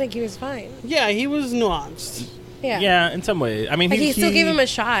 the end, like he was fine. Yeah, he was nuanced. Yeah. Yeah, in some way. I mean, Like he still gave him a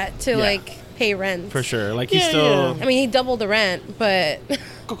shot to Yeah. like pay rent. for sure. Like he's Yeah, still. yeah. I mean, he doubled the rent, but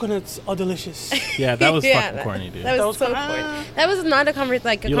Coconuts are delicious. Yeah, that was yeah, fucking corny, dude. That was was so fun. corny. That was not a You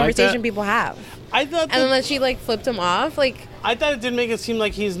like conversation that? people have. I thought And that, then she like flipped him off. Like I thought it did make it seem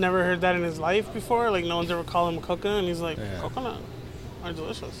like he's never heard that in his life before. Like no one's ever called him a coconut, and he's like, Yeah. coconut are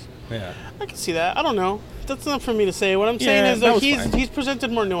delicious. Yeah. I can see that. I don't know. That's not for me to say. What I'm saying Yeah, is that that was he's fine. he's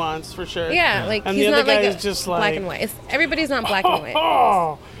presented more nuance for sure. yeah, like And he's the other not like guy a is just black like- and white. Everybody's not black and white.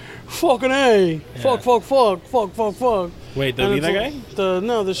 Oh, fucking A. Fuck. Wait, the And lead that guy?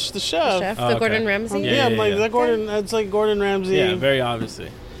 it's the chef. Chef, Oh, the okay. Gordon Ramsay. Yeah, I'm like yeah. that Gordon. It's like Gordon Ramsay. Yeah, very obviously.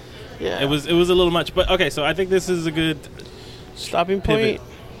 Yeah. It was a little much, but okay. So I think this is a good stopping pivot point.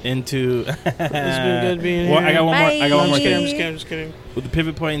 into. It's been good being Well, here. I got one more. I got one more I'm thing. just kidding. With the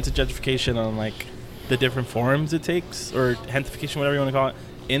pivot point into gentrification on like the different forms it takes, or gentrification, whatever you want to call it,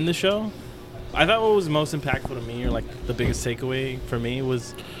 in the show. I thought what was most impactful to me, or like the biggest takeaway for me,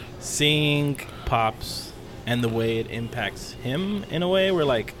 was seeing Pops and the way it impacts him in a way where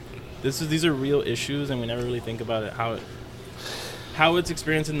like these are real issues, and we never really think about it how it's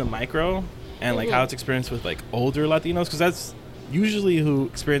experienced in the micro, and like how it's experienced with like older Latinos, because that's usually who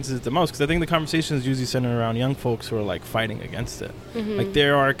experiences it the most, because I think the conversation is usually centered around young folks who are like fighting against it. Like they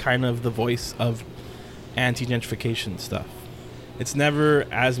are kind of the voice of anti-gentrification stuff. It's never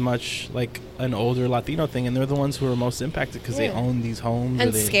as much like an older Latino thing, and they're the ones who are most impacted because they Yeah. own these homes. And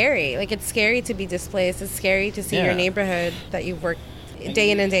or they, scary. Like it's scary to be displaced. It's scary to see Yeah. your neighborhood that you've worked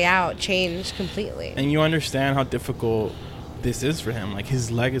day in and day out change completely. And you understand how difficult this is for him. Like his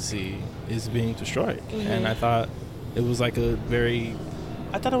legacy is being destroyed, and I thought it was like a very.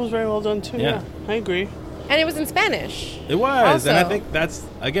 I thought it was very well done too. Yeah. Yeah, I agree. And it was in Spanish. It was, and I Also- think that's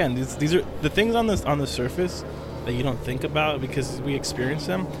again these are the things on the surface that you don't think about because we experience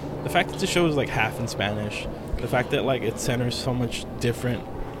them. The fact that the show is like half in Spanish, the fact that like it centers so much different,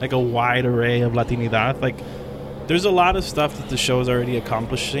 like a wide array of Latinidad, like there's a lot of stuff that the show is already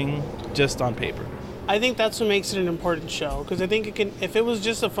accomplishing just on paper. I think that's what makes it an important show, because I think it can. If it was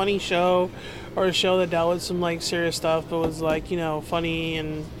just a funny show, or a show that dealt with some like serious stuff, but was like funny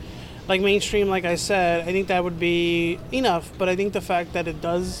and like mainstream, like I said, I think that would be enough. But I think the fact that it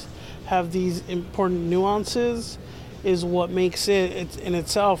does have these important nuances is what makes it in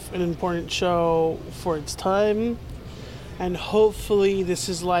itself an important show for its time. And hopefully this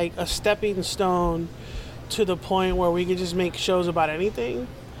is like a stepping stone to the point where we can just make shows about anything.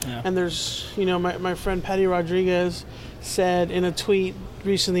 Yeah. And there's, my friend Patty Rodriguez said in a tweet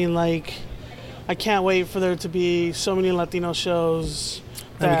recently, like, I can't wait for there to be so many Latino shows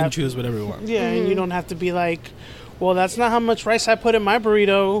That we can choose whatever we want. yeah, and you don't have to be like, well, that's not how much rice I put in my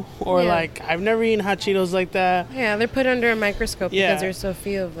burrito, or Yeah. like, I've never eaten hot Cheetos like that. Yeah, they're put under a microscope Yeah. because there's so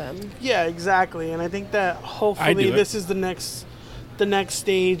few of them. Yeah, exactly. And I think that I hopefully do it. this is the next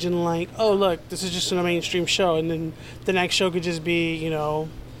stage, and like, oh look, this is just a mainstream show, and then the next show could just be,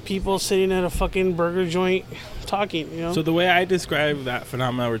 people sitting at a fucking burger joint talking, So the way I describe that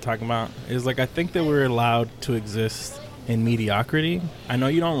phenomenon we're talking about is like I think that we're allowed to exist in mediocrity. I know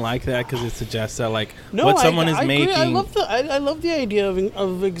you don't like that because it suggests that like No, what someone I is agree. making. I love the idea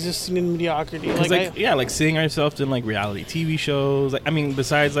of existing in mediocrity. 'Cause, Like, like seeing ourselves in like reality TV shows. Like I mean,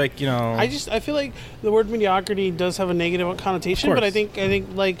 besides like I feel like the word mediocrity does have a negative connotation, but I course. think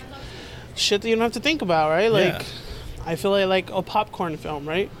like shit that you don't have to think about, right? Like Yeah. I feel like a popcorn film,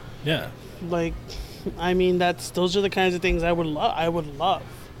 right? yeah. Like, I mean, those are the kinds of things I would love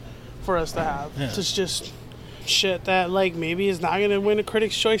for us to have. Yeah. It's just shit that like maybe is not gonna win a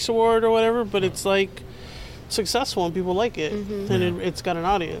Critics' Choice Award or whatever, but it's like successful and people like it, and it's got an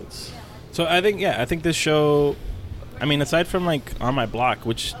audience. So I think this show, I mean, aside from like On My Block,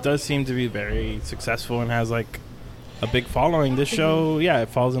 which does seem to be very successful and has like a big following, this show, it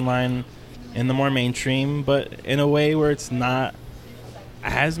falls in line in the more mainstream, but in a way where it's not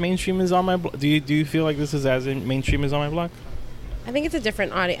as mainstream as On My Block. Do you feel like this is as mainstream as On My Block? I think it's a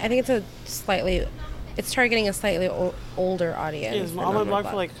different audience. I think it's targeting a slightly older audience. Is than On My On Block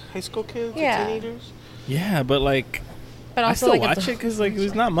for like high school kids, Yeah. or teenagers? Yeah, but like But I also still like watch it because like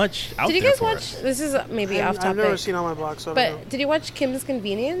there's not much out Did you there guys for watch? it. This is maybe off I've never topic. seen On My Block, so I don't But did you watch Kim's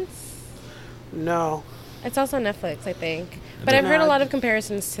Convenience? know. It's also on Netflix, I think. But I've heard a lot of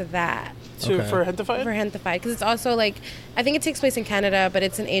comparisons to that. No. Okay. For Hentai? For Hentai, because it's also like, I think it takes place in Canada, but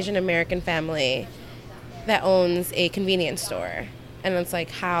it's an Asian American family that owns a convenience store, and it's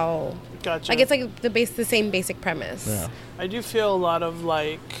like how, Gotcha. like it's like the same basic premise. Yeah. I do feel a lot of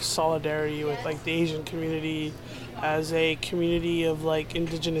like solidarity with like the Asian community as a community of like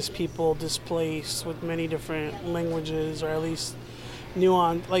indigenous people displaced with many different languages, or at least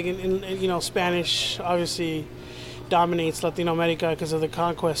nuance. Like in Spanish obviously dominates Latino America because of the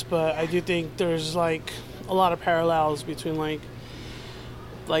conquest, but I do think there's like a lot of parallels between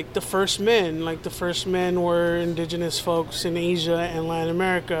like the first men. Like the first men were indigenous folks in Asia and Latin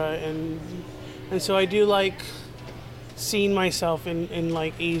America, and so I do like seeing myself in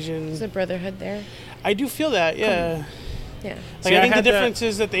like Asian. There's a brotherhood there. I do feel that, yeah. Yeah. Like See, I I think the had that- difference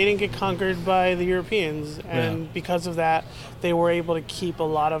is that they didn't get conquered by the Europeans, and Yeah. because of that, they were able to keep a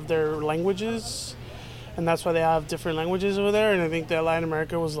lot of their languages, and that's why they have different languages over there. And I think that Latin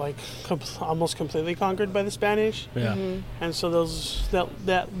America was like almost completely conquered by the Spanish, Yeah. and so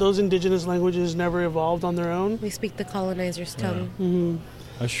those indigenous languages never evolved on their own. We speak the colonizer's tongue.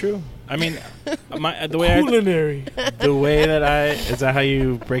 That's true. I mean, the way Culinary. the way that is that how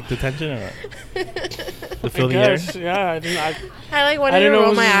you break the tension or what? To fill the air? Yeah, I like wanted I to didn't know it roll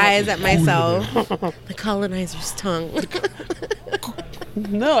was my just eyes at myself. The colonizer's tongue.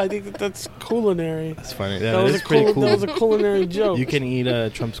 no, I think that's culinary. That's funny. Yeah, That was that's pretty cool. That was a culinary joke. You can eat a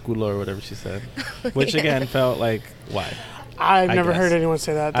Trump's culo or whatever she said, which again felt like why? I've I never guess. heard anyone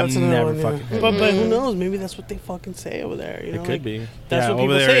say that. I've That's another never one. Yeah. fucking heard But who knows? Maybe that's what they fucking say over there. You know? It could like, be. That's yeah, what over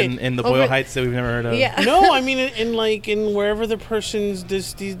people there say. in the Over- Boyle Heights that we've never heard of. Yeah. No, I mean in wherever the person's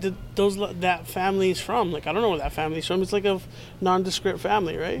that family's from. Like I don't know where that family's from. It's like a nondescript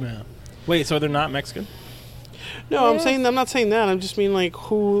family, right? Yeah. Wait, so they're not Mexican? No, Yeah. I'm not saying that. I'm just mean like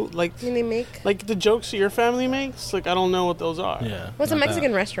who like I mean, they make. like the jokes that your family makes. Like I don't know what those are. Yeah. What's a not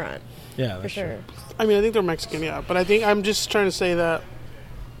Mexican that. restaurant? Yeah, For that's sure. true. I mean, I think they're Mexican, yeah. But I think I'm just trying to say that,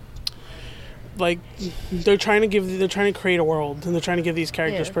 like, they're trying to create a world, and they're trying to give these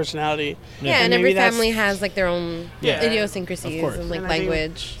characters Yeah. personality. Yeah, and maybe every that's- family has like their own Yeah. idiosyncrasies Of course. and like And I think-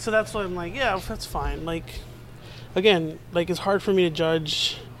 language. So that's why I'm like, yeah, that's fine. Like, again, like it's hard for me to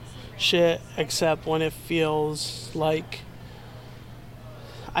judge shit except when it feels like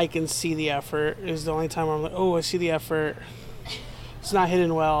I can see the effort. Is the only time where I'm like, oh, I see the effort. It's not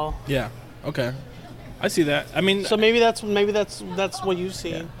hidden well. Yeah. Okay. I see that. I mean, So maybe that's what you've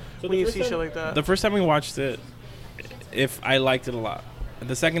seen Yeah. So when the you first see time- shit like that. the first time we watched it, if I liked it a lot.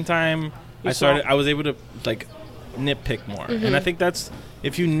 The second time, I was able to like nitpick more, and I think that's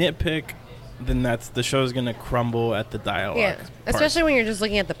if you nitpick, then the show's gonna crumble at the dialogue. Yeah, part. especially when you're just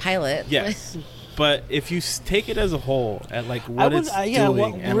looking at the pilot. Yes. But if you take it as a whole, at like what it's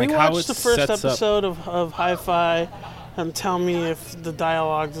doing and like how it rewatch the first sets up, episode of Hi-Fi and tell me if the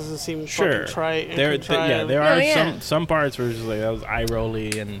dialogue doesn't seem sure, fucking trite. And there contrived. are yeah. some parts where it's just like that was eye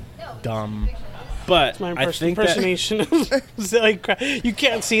rolly and dumb, but My I think that impersonation of like you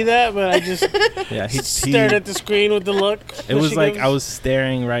can't see that, but I just yeah, he stared at the screen with the look. it was like I was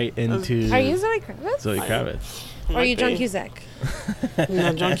staring right into Are you Zoe Kravitz? Zoe Kravitz. Or are you John Cusack?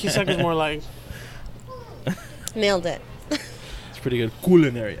 No, John Cusack is more like Nailed it. It's pretty good.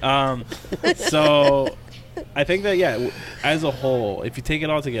 Culinary. So I think that as a whole, if you take it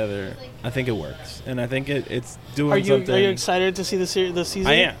all together, I think it works, and I think it's doing something. Are you excited to see the season?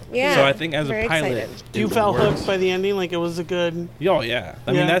 I am. Yeah, So I think as a very pilot, excited. You felt hooked by the ending, like it was a good. Oh yeah.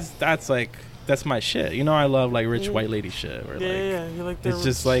 I mean Yeah. that's like that's my shit. You know, I love like rich white lady shit. Where, Yeah. You like the. it's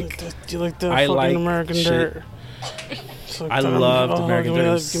just like you like the I fucking like American shit. dirt. It's like I that- loved American give me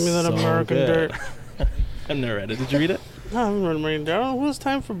Dirt. that- Give me that So American good. dirt. I've never read it. Did you read it? No, I haven't read American Dirt. I don't know who has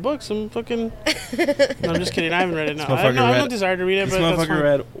time for books. I'm fucking. No, I'm just kidding. I haven't read it. No, This I have motherfucker no read- desire to read it. This But that's motherfucker fine.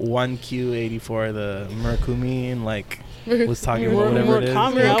 read 1Q84, the Murakami, and like was talking about Mur- whatever it is.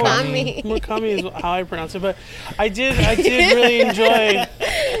 Murakami. Murakami is how I pronounce it. But I did really enjoy.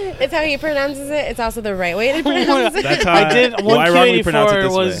 It's how he pronounces it. It's also the right way to pronounce it. That's how I did. well, I wrongly pronounce it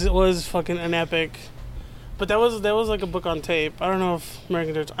 1Q84 this way. was fucking an epic. But that was like a book on tape. I don't know if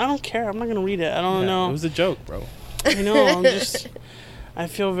American Dirt. I don't care. I'm not gonna read it. I don't Yeah, know. It was a joke, bro. I know. I'm just. I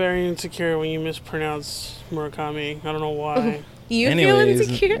feel very insecure when you mispronounce Murakami. I don't know why. You feel Anyways,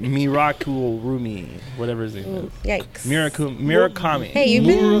 insecure? Miraku Rumi, whatever his name is. Yikes. Murakami. Hey, you've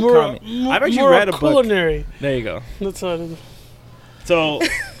been- Murakami. I've actually read a book. Culinary. There you go. That's what it is. So, all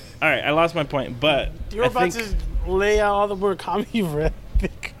right, I lost my point, but You're I about think to lay out all the Murakami you've read.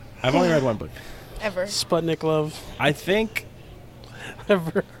 I've only read one book. Ever. Sputnik Love. I think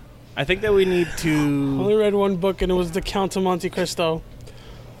Ever. that we need I only to. read one book, and it was The Count of Monte Cristo.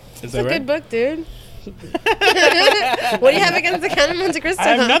 Is It's that a right? good book, dude. What do you have against the Count of Monte Cristo? I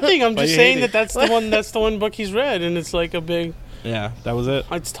have nothing. I'm Why just you saying hate that it? that's the one. That's the one book he's read, and it's like a big. Yeah, that was it.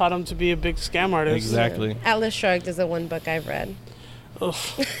 It's taught him to be a big scam artist. Exactly. Atlas Shrugged is the one book I've read. Ugh.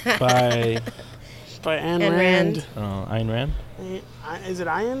 By By Ayn Ayn Rand. Ayn Rand. Is it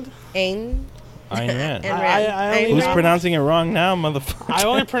Ayn? Ayn. Ayn Rand. Ayn I- Rand. I Ayn only Who's Rand. pronouncing it wrong now, motherfucker? I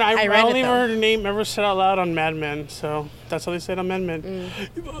only I read it, only though. heard her name ever said out loud on Mad Men, so that's how they say it on Mad Men.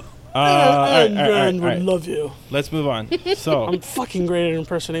 All right, Ayn all right, Rand all would right. love you. Let's move on. So, I'm fucking great at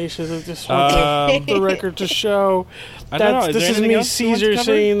impersonations. I just want the record to show. I don't know. Is This there is anything me, else you want to Caesar, cover?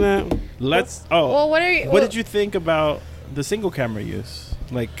 saying that. let's. Oh, Well, what are you? what did you think about the single camera use?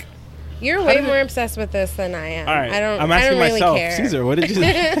 Like, You're way more obsessed with this than I am. all right, I don't. I'm I asking don't really myself, care. Caesar, what did you?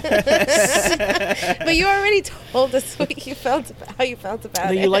 But you already told us what you felt about, how you felt about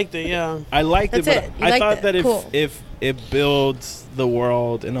That it. you liked it, yeah. I liked That's it, but it. You I liked thought it. that Cool. if it builds the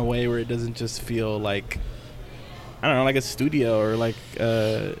world in a way where it doesn't just feel like, I don't know, like a studio or like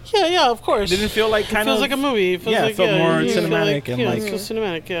Yeah, of course. it didn't feel like It kind feels of like a movie. It feels yeah, it like, felt more you feel cinematic and yeah, like- it feels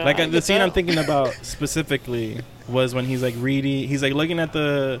cinematic. Yeah, like I the get scene that. I'm thinking about specifically was when he's like reading, he's like looking at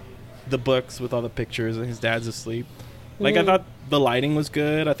the books with all the pictures and his dad's asleep. Like I thought the lighting was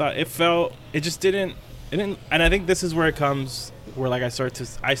good. I thought it just didn't, and I think this is where it comes where like I started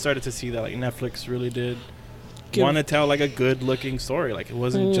to see that like Netflix really did Give- want to tell like a good looking story. Like it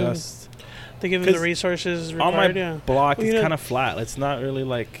wasn't just They give him the 'cause resources on my required. Yeah. block. Well, It's you know- kind of flat. It's not really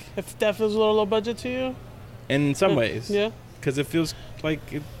like If that feels a little low budget to you, in some ways. yeah. Because it feels like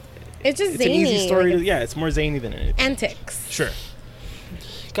It's just it's zany. an easy story. like Yeah, it's more zany than anything. antics. Sure.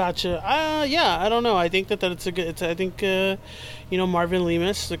 Gotcha. Yeah, I don't know. I think that it's a good. I think, Marvin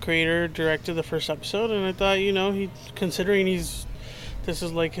Lemus, the creator, directed the first episode, and I thought, considering this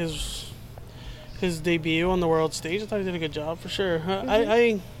is like his debut on the world stage, I thought he did a good job for sure.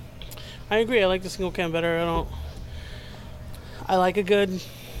 I agree. I like the single cam better. I like a good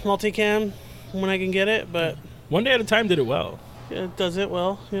multicam when I can get it, but One Day at a Time did it well. it does it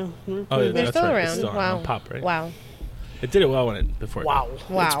well. Yeah. Oh, yeah, They're that's still right. around. It's still Wow. on Pop, right? Wow. It did it well when it before. Wow.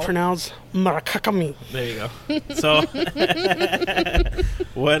 Wow. It's pronounced Murakami. There you go. So,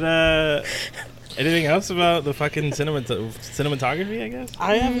 what? Anything else about the fucking cinematography? I guess.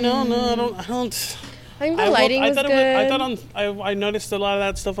 I have no. I don't. I think the lighting was thought good. I noticed a lot of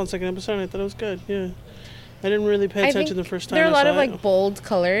that stuff on second episode, and I thought it was good. Yeah, I didn't really pay I attention think the first time. there are a I lot saw of it. like bold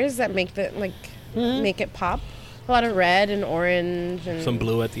colors that make make it pop. A lot of red and orange and Some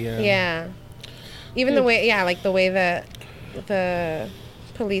blue at the end. Yeah. Even the way, like the way that the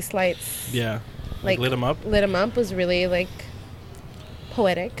police lights Yeah. like lit them up. lit 'em up was really like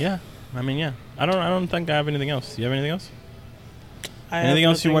poetic. Yeah. I mean, yeah. I don't think I have anything else. Do you have anything else? I have Anything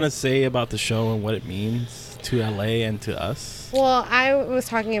else you nothing- want to say about the show and what it means to LA and to us? Well, I was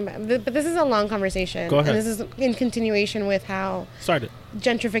talking about, but this is a long conversation. Go ahead. And this is in continuation with how Start it.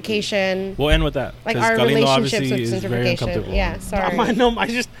 gentrification, We'll end with that. like 'cause our Galindo relationships obviously with is very gentrification. uncomfortable. Yeah,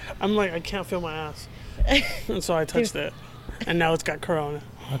 sorry. I'm like, I can't feel my ass, and so I touched it, and now it's got corona.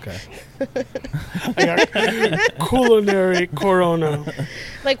 Okay. I got culinary corona.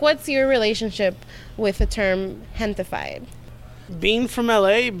 Like, what's your relationship with the term hentified? Being from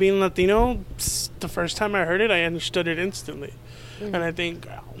LA, being Latino, the first time I heard it, I understood it instantly. And I think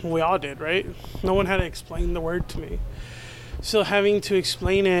we all did, right? No one had to explain the word to me. So having to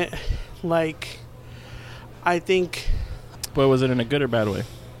explain it, like, I think But was it in a good or bad way?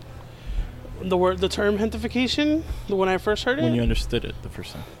 the term hentification, when I first heard it, When you understood it the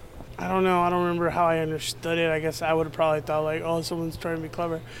first time. I don't know. I don't remember how I understood it. I guess I would have probably thought like, oh, someone's trying to be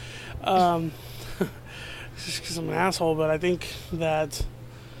clever. Just because I'm an asshole. But I think that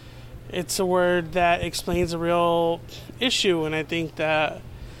it's a word that explains a real issue. And I think that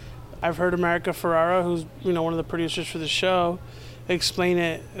I've heard America Ferrera, who's, one of the producers for the show, explain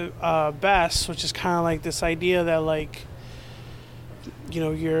it best, which is kind of like this idea that, like,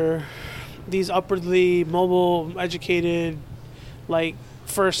 you're these upwardly mobile, educated, like,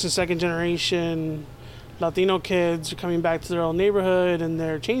 first and second generation Latino kids are coming back to their old neighborhood and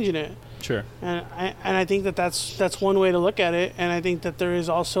they're changing it. Sure. And I think that's one way to look at it. And I think that there is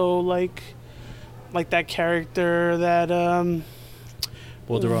also like that character that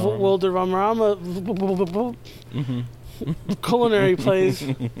Wildervalderrama culinary plays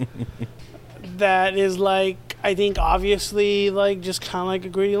that is, like, I think obviously, like, just kind of like a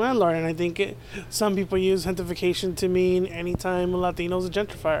greedy landlord. And I think some people use gentrification to mean anytime a Latino's a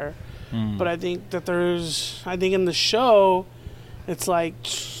gentrifier. But I think that in the show, it's like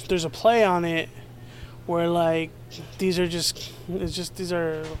there's a play on it where, like, these are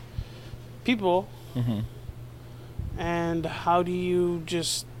people. And how do you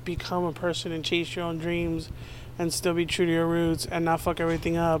just become a person and chase your own dreams and still be true to your roots and not fuck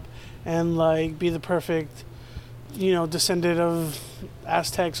everything up and, like, be the perfect, descendant of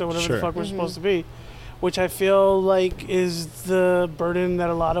Aztecs or whatever the fuck we're supposed to be, which I feel like is the burden that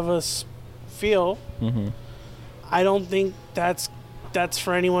a lot of us feel. I don't think that's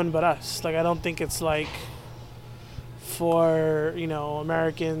for anyone but us. Like, I don't think it's like for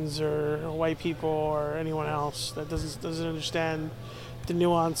Americans or white people or anyone else that doesn't understand the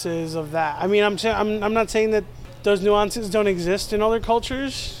nuances of that. I mean, I'm not saying that those nuances don't exist in other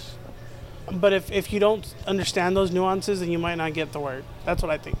cultures. But if you don't understand those nuances, then you might not get the word. That's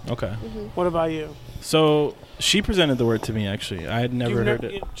what I think. Okay. What about you? So she presented the word to me, actually. I had never heard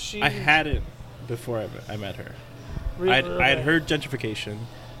it. She, I had it before I met her. Really? I had heard gentrification,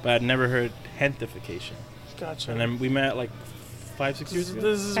 but I'd never heard hentification. Gotcha. And then we met like 5-6 years ago.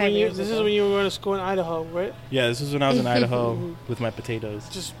 This is 5 when years ago. you were going to school in Idaho, right? Yeah, this was when I was in Idaho with my potatoes.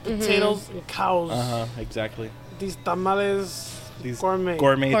 Just potatoes and cows. Exactly. These tamales, These gourmet.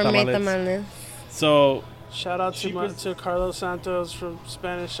 gourmet tamales. tamales. So, Shout out to Carlos Santos from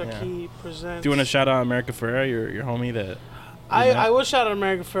Spanish Yeah. Aquí Presents. do you want to shout out America Ferrera, your homie that... I will shout out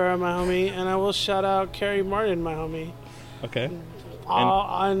America Ferrera, my homie, and I will shout out Carrie Martin, my homie. Okay.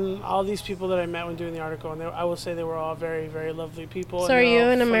 All these people that I met when doing the article, and I will say they were all very, very lovely people. So are you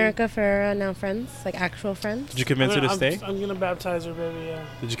and funny. America Ferrera now friends? Like actual friends? Did you convince her to stay? I'm gonna baptize her, baby. Yeah.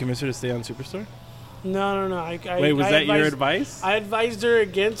 Did you convince her to stay on Superstore? No. Wait, was that your advice? I advised her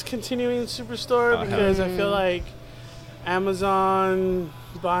against continuing Superstore because I feel like Amazon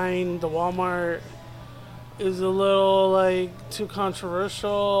buying the Walmart is a little, like, too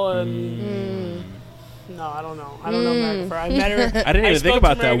controversial and no, I don't know. I don't know America Ferrera. I met her. I didn't even think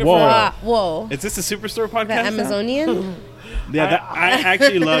about that. America Whoa. Ferrera. Whoa. Is this a Superstore podcast? The now? Amazonian? Yeah, I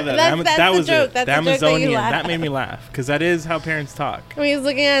actually love that. That's that the was joke. it. That's the the joke that you Amazonian. laugh That made me laugh because that is how parents talk. When he's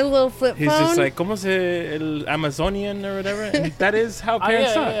looking at his little flip He's phone. just like, ¿Cómo se el Amazonian or whatever? And that is how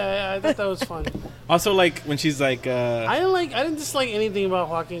parents talk. Yeah, I thought that was fun. Also, like when she's like, I didn't dislike anything about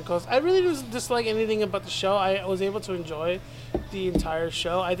Joaquin Cos. I really didn't dislike anything about the show. I was able to enjoy the entire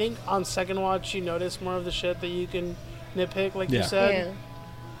show. I think on second watch, you notice more of the shit that you can nitpick, like you Yeah. said. Yeah.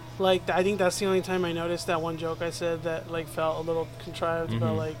 Like, I think that's the only time I noticed that one joke I said that, like, felt a little contrived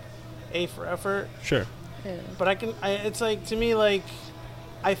about, like, A for effort. sure. Yeah. But it's like, to me, like,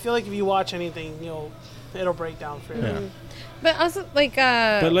 I feel like if you watch anything, it'll break down for you. Yeah. But also, like,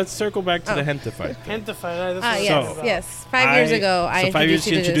 But let's circle back to the hentify. Hentify, that's what I'm yes, talking about. yes. 5 years ago, I so 5 years she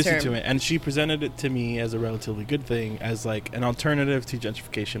introduced you introduced to you this to it, and she presented it to me as a relatively good thing, as like an alternative to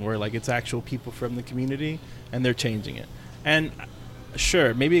gentrification, where like it's actual people from the community and they're changing it. And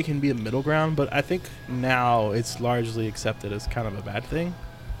sure, maybe it can be a middle ground, but I think now it's largely accepted as kind of a bad thing.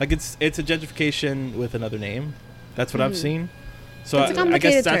 Like it's a gentrification with another name. That's what I've seen. So It's a I complicated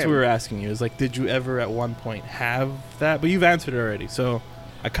guess that's term. what we were asking you is like, did you ever at one point have that? But you've answered it already. So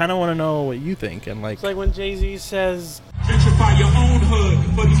I kind of want to know what you think and like. It's like when Jay-Z says, Gentrify your own hood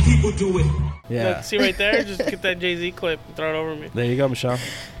before these people do it. Yeah. look, see right there? Just get that Jay-Z clip and throw it over me. There you go, Michelle.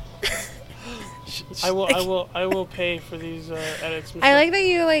 I will pay for these edits. I like that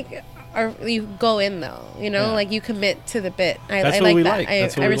you, like, you go in though, Yeah. like you commit to the bit. That's I what like we that. like.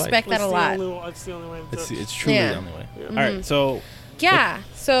 That's what I we like. respect that a lot. It's the only way to do it. It's truly Yeah. the only way. All right, so Yeah.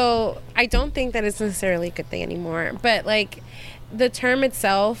 So I don't think that it's necessarily a good thing anymore. But like the term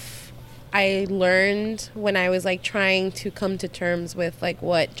itself, I learned when I was like trying to come to terms with like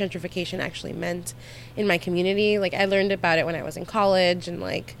what gentrification actually meant in my community. Like I learned about it when I was in college, and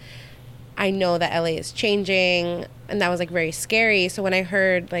like I know that LA is changing, and that was like very scary. So when I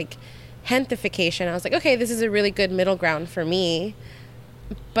heard like gentrification, I was like, okay, this is a really good middle ground for me.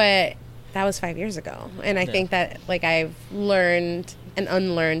 But that was 5 years ago, and I think that like I've learned and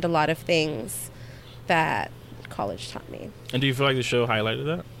unlearned a lot of things that college taught me. and do you feel like the show highlighted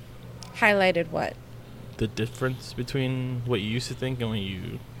that? Highlighted what? The difference between what you used to think and what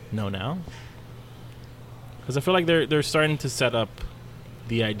you know now? Because I feel like they're starting to set up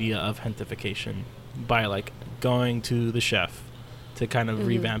the idea of gentrification by like going to the chef to kind of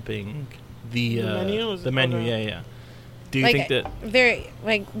revamping the menu? the menu. Okay. Yeah. Do you Like think that they're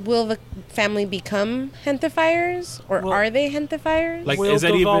like, will the family become gentrifiers, or Well- are they gentrifiers? Like, Will is that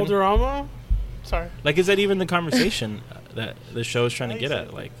de even- Valderrama? Sorry. like is that even the conversation that the show is trying to get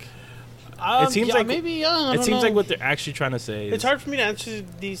at? Like it seems yeah, like maybe. I it don't seems know. like what they're actually trying to say is It's hard for me to answer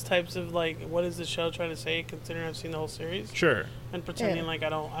these types of like, what is the show trying to say? Considering I've seen the whole series Sure. and pretending Yeah. like I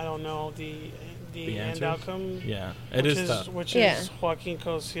don't know the end answers? outcome. Yeah. It is tough. Which Yeah. is Joaquin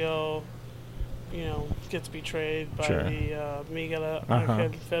Cosio, gets betrayed by Sure. the Miguel Uh-huh.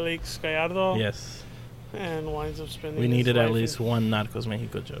 Angel Felix Gallardo. Yes. And winds up spending. We his needed at life least in- one Narcos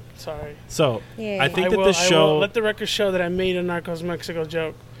Mexico joke. Sorry. So Yeah. I think I that will, the I show will let the record show that I made a Narcos Mexico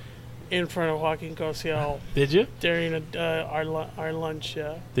joke in front of Joaquin Cosio did you? during our lunch.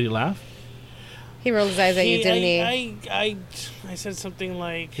 Yeah. Did you laugh? He rolled his eyes at you, didn't he? I said something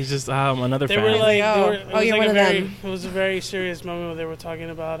like. He's just another They fan. were like, Oh. they were, Oh, you're one of them. It was a very serious moment where they were talking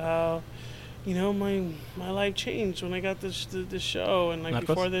about how, my life changed when I got this show, and like Narcos?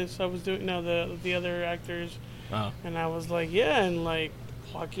 before this, I was doing the other actors, Oh. and I was like, yeah, and like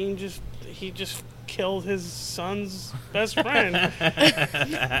Joaquin just killed his son's best friend.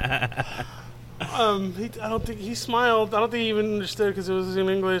 I don't think he smiled. I don't think he even understood because it was in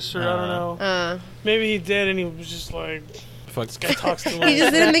English, or I don't know. Maybe he did, and he was just like, Fuck. this guy talks too much. He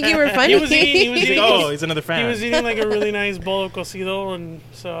just didn't think you were funny. He was eating. He's like, oh, he's another fan. He was eating like a really nice bowl of cocido, and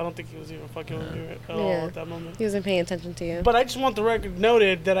so I don't think he was even fucking with me at all Yeah. at that moment. He wasn't paying attention to you. But I just want the record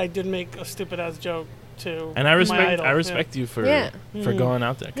noted that I did make a stupid ass joke to And I my respect idol. I respect you for Yeah. for going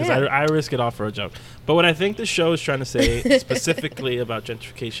out there because Yeah. I risk it all for a joke. But what I think the show is trying to say specifically about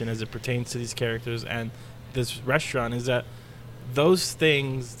gentrification as it pertains to these characters and this restaurant is that those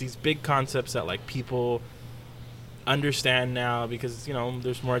things, these big concepts that like people understand now because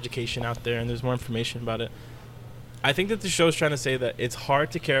there's more education out there and there's more information about it. I think that the show is trying to say that it's hard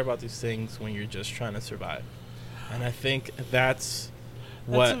to care about these things when you're just trying to survive, and I think that's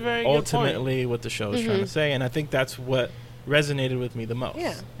what a very good point. ultimately what the show is trying to say, and I think that's what resonated with me the most.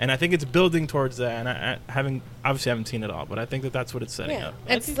 Yeah. And I think it's building towards that, and I haven't seen it all, but I think that that's what it's setting Yeah, up.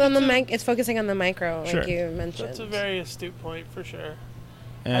 it's think on the that's it's focusing on the micro, Sure. like you mentioned. That's a very astute point for sure.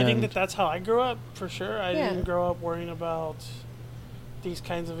 And I think that that's how I grew up for sure. I Yeah. didn't grow up worrying about these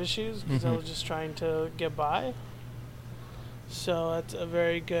kinds of issues because I was just trying to get by. So that's a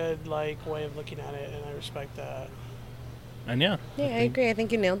very good way of looking at it, and I respect that. and yeah, Yeah, I agree. I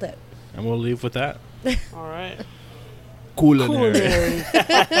think you nailed it. and we'll leave with that. All right. Culinary.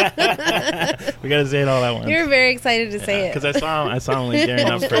 We gotta say it all at once. You're very excited to say it. Because I saw him like gearing I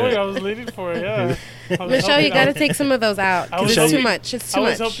up was for going, it. I was leading for it, yeah. I was Michelle, you hoping- got to take some of those out I because was it's too hoping- much. It's I too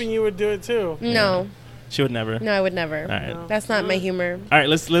was much. hoping you would do it too. No, She would never. no, I would never. All right. No. That's not my humor. All right,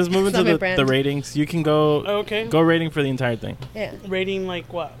 let's move It's into not my the brand. ratings. You can go Okay. go rating for the entire thing. Yeah. Rating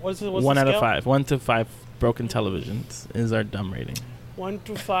like what? What's the 1 the out of scale? 5. 1 to 5 broken televisions is our dumb rating. 1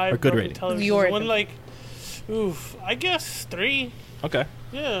 to 5. Or good broken rating. television. Your- One oof. I guess 3. Okay.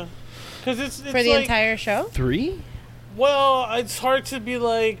 Yeah. Because it's For the like, entire show? 3? Well, it's hard to be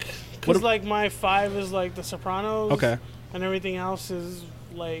like, What because my 5 is like The Sopranos. Okay. And everything else is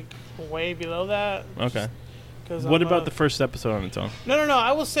like way below that. Okay. Cause What I'm about a- the first episode on its own? No.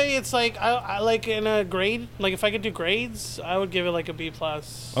 I will say it's like I like in a grade. Like if I could do grades, I would give it like a B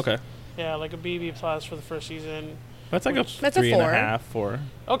plus. Okay. Yeah, like a B plus for the first season. That's like That's a 3.5, 4.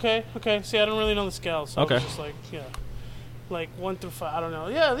 Okay. See, I don't really know the scale, so Okay. it's just like like 1 through 5. I don't know.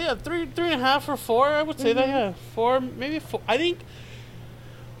 Yeah, 3.5 or 4. I would say that. Yeah, 4, maybe 4. I think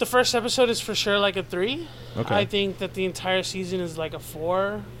the first episode is for sure like a 3. Okay. I think that the entire season is like a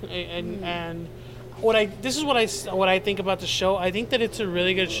 4, and what I think about the show. I think that it's a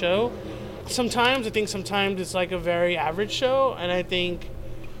really good show. Sometimes it's like a very average show, and I think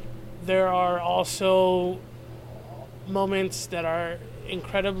there are also moments that are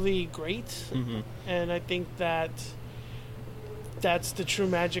incredibly great, and I think that that's the true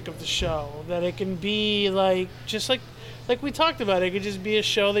magic of the show. That it can be like just like we talked about. It could just be a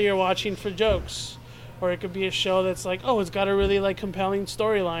show that you're watching for jokes, or it could be a show that's like, oh, it's got a really like compelling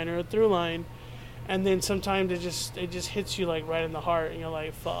storyline or a through line, and then sometimes it just hits you like right in the heart, and you're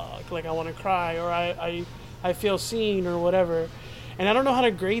like, fuck, like I want to cry, or I feel seen, or whatever. And I don't know how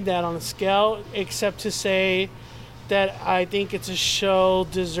to grade that on a scale, except to say that I think it's a show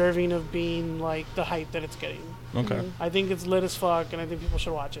deserving of being like the hype that it's getting. Okay. I think it's lit as fuck, and I think people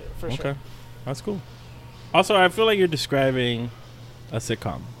should watch it for sure. Okay. That's cool. Also, I feel like you're describing a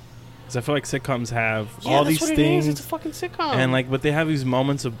sitcom. Because I feel like sitcoms have all these things. It's a fucking sitcom. And like, but they have these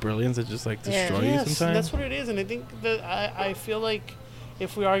moments of brilliance that just like destroy you Yes, sometimes. that's what it is. And I think that I feel like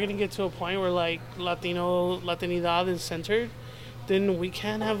if we are going to get to a point where like Latinidad is centered, then we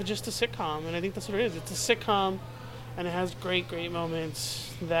can have just a sitcom. And I think that's what it is. It's a sitcom, and it has great, great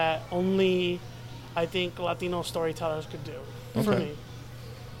moments that only I think Latino storytellers could do for Okay. me.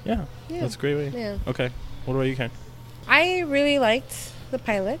 Yeah, that's a great way. Yeah. Okay. What about you, Ken? I really liked the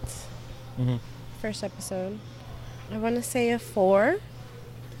pilot, Mm-hmm. first episode. I want to say a 4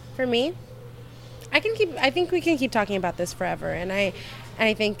 for me. I think we can keep talking about this forever, and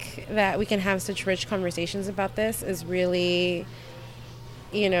I think that we can have such rich conversations about this is really,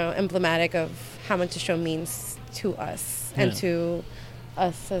 emblematic of how much the show means to us and Yeah. to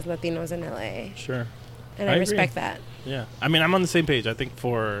us as Latinos in LA. Sure. And I I agree. respect that. Yeah. I mean, I'm on the same page. I think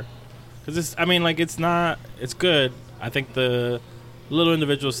because it's good. I think the little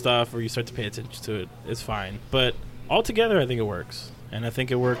individual stuff where you start to pay attention to it is fine. But altogether, I think it works. And I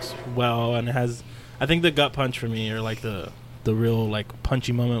think it works well. And I think the gut punch for me, or like the real like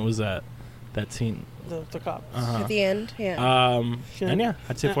punchy moment was that scene. The cop. Uh-huh. At the end, yeah. And yeah,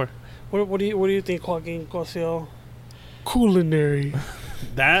 I'd say 4. What do you think, Joaquin Cosio? Culinary.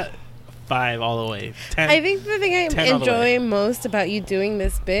 That 5 all the way. 10. I think the thing I 10 all the way. enjoy most about you doing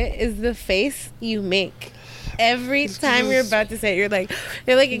this bit is the face you make. Every time you're about to say it, you're like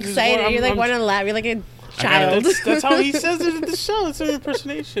excited. I'm- You're like I'm- want to laugh. You're like a child. That's how he says it in the show. It's an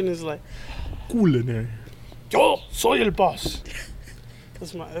impersonation. Is like, Culinary. yo soy el boss.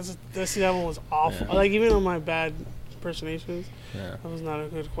 That one was awful. Yeah. Like even on my bad impersonations, Yeah. that was not a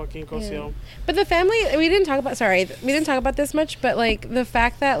good Joaquin Cosio. Yeah. But the family, we didn't talk about this much, but like the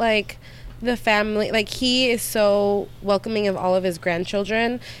fact that like the family, like he is so welcoming of all of his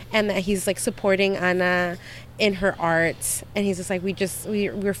grandchildren, and that he's like supporting Ana in her art, and he's just like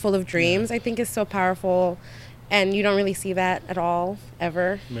we're full of dreams. I think is so powerful, and you don't really see that at all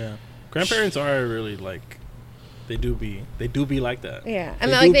ever. Yeah. Grandparents are really like, they do be like that. Yeah, and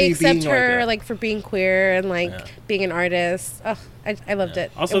They like do they be accept being like her that. like for being queer and like Yeah. being an artist. Oh, I loved Yeah.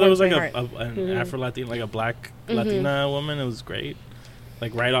 it. Also, It there was warmed like my heart. an Afro-Latin, like a black Latina woman. It was great.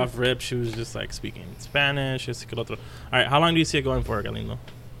 Like right off rip, she was just like speaking Spanish. All right, how long do you see it going for, Galindo?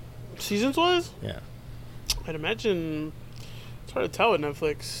 Seasons wise, Yeah. I'd imagine it's hard to tell with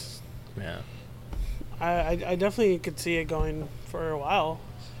Netflix. Yeah. I definitely could see it going for a while,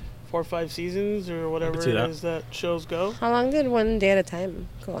 4 or 5 seasons or whatever see it that. is that shows go. How long did One Day at a Time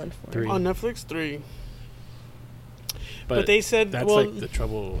go on for? 3. On Netflix, 3. But, But they said, that's well, like the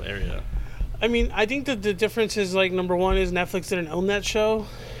trouble area. I mean, I think that the difference is like number one is Netflix didn't own that show;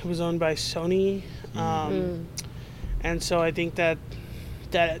 it was owned by Sony, and so I think that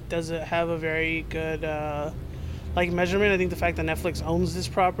doesn't have a very good like measurement. I think the fact that Netflix owns this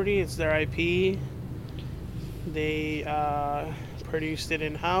property, it's their IP. They produced it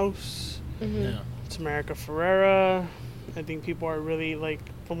in house. Yeah. It's America Ferrera. I think people are really like,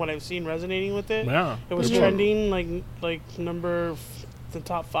 from what I've seen, resonating with it. Yeah. It was People- trending like the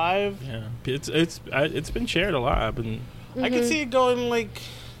top 5. Yeah. It's been shared a lot. I could see it going like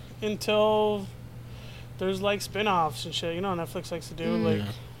until there's like spin-offs and shit. You know, Netflix likes to do like,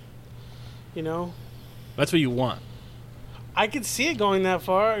 Yeah. you know. That's what you want. I could see it going that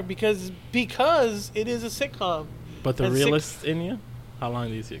far because it is a sitcom. But the And realist in you, how long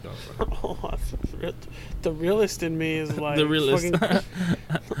do you see it going for? Oh, the realist in me is like The realist. fucking-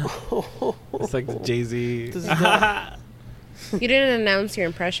 It's like the Jay-Z. This is not- You didn't announce your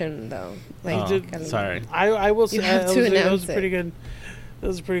impression though. Like, Oh, did- kinda- sorry. I will say You have that to was announce pretty it. good. That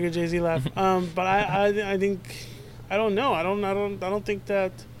was a pretty good Jay-Z laugh. But I think I don't know. I don't think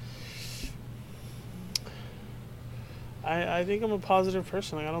that. I think I'm a positive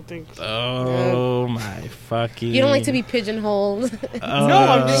person. Like, I don't think. Oh my fucking. You don't like to be pigeonholed. No,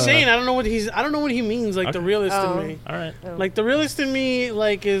 I'm just saying. I don't know what he means. Like the Okay. realist Oh. in me. All right. Like the realist in me,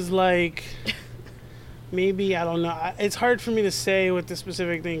 like is like maybe, I don't know. It's hard for me to say with the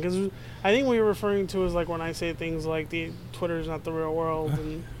specific thing because I think what you're referring to is like when I say things like the Twitter is not the real world,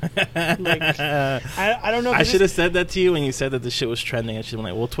 and like I don't know. I should have said that to you when you said that the shit was trending. I should have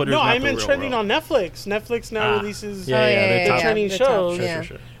been like, well, Twitter. No, not I the meant real trending world. on Netflix. Netflix now releases they're top. trending the top, shows. Sure, yeah.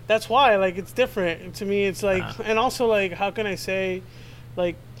 sure. That's why, like, it's different to me. It's like, and also like, how can I say,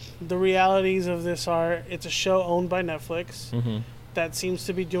 like, the realities of this are it's a show owned by Netflix Mm-hmm. that seems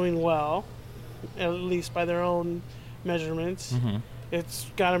to be doing well, at least by their own measurements. Mm-hmm. It's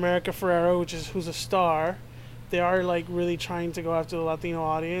got America Ferrera, who's a star. They are like really trying to go after the Latino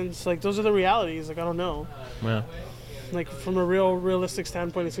audience. Like, those are the realities. Like, I don't know. Yeah. Like, from a realistic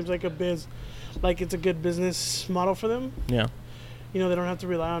standpoint, it seems like it's a good business model for them. Yeah. You know, they don't have to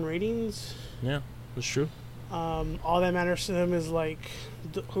rely on ratings. Yeah. That's true. All that matters to them is like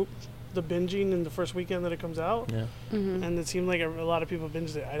the binging in the first weekend that it comes out. Yeah. Mm-hmm. And it seemed like a lot of people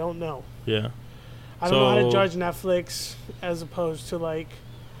binged it. I don't know. Yeah. I don't know how to So- judge Netflix as opposed to like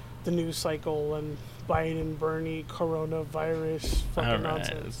the news cycle and Biden, Bernie, coronavirus, fucking All right.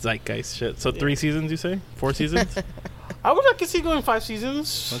 nonsense. Zeitgeist shit. So Yeah. 3 seasons, you say? 4 seasons? I would like to see going 5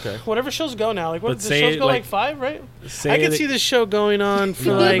 seasons. Okay. Whatever shows go now. Like, what But the say shows it go like- like 5, right? Say I could it- see this show going on for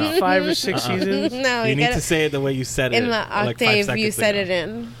No, like no. 5 or 6 seasons. No, You need gotta- to say it the way you said it. in the like 5 octave seconds you said ago. it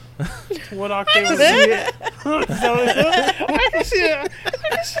in. What octave was it? I can see it.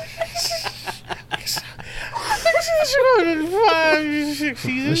 I can see the show in 5, 6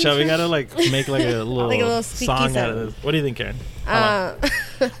 seasons. Michelle, we gotta like make like a little, Like a little squeaky song out of sound. this. What do you think, Karen? How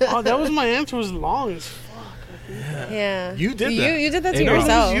long? Oh, that was my answer. Was long as Yeah. You did You that. you did that to You know.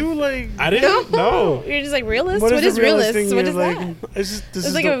 yourself. you like. I didn't know. You're just like realist. What What is the realist realist? thing What is, is like, that? It's just, this It's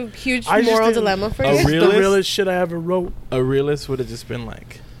is like the, a huge I just moral didn't- dilemma for A you. this is realist? the realest shit I ever wrote. A realist would have just been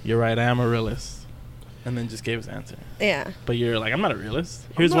like, "You're right, I am a realist," and then just gave his answer. Yeah. But you're like, "I'm not a realist."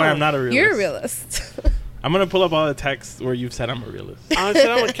 Here's I'm why not. I'm not a realist. You're a realist. I'm gonna pull up all the texts where you've said I'm a realist. I said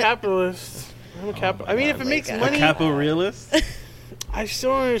I'm a capitalist. I'm a capitalist. I mean, if it my makes God. A money, capo realist. I still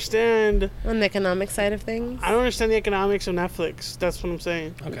don't understand. On the economic side of things. I don't understand the economics of Netflix. That's what I'm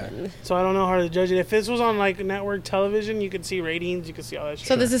saying. Okay. So I don't know how to judge it. If this was on like network television, you could see ratings, you could see all that shit.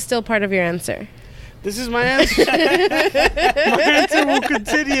 So this is still part of your answer. This is my answer. My answer will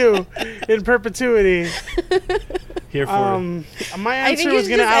continue in perpetuity. Here for it. My I think answer you was should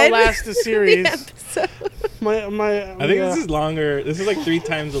gonna just end outlast the series. The episode. My I think this is longer. This is like 3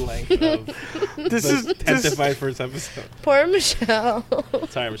 times the length of this the is this, testified first episode. Poor Michelle.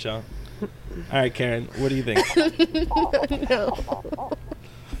 Sorry, Michelle. All right, Karen. What do you think? No.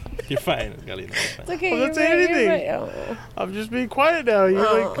 You're fine, Galina. You're fine. It's okay. Well, You're that's say right, you're anything. right. I'm just being quiet now. You're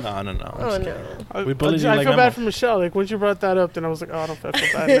Oh. like, No, no, no. I'm Oh just no. kidding. We bullied you I like feel Memo. bad for Michelle. Like once you brought that up, then I was like, oh, I don't feel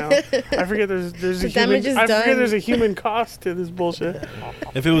bad now. I forget there's The a damage human. is I forget done. there's a human cost to this bullshit.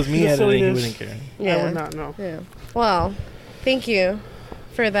 If it was me The editing, he silliness. wouldn't care. I Yeah. would not know. Yeah. Well, thank you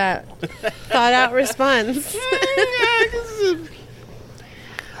for that thought out response.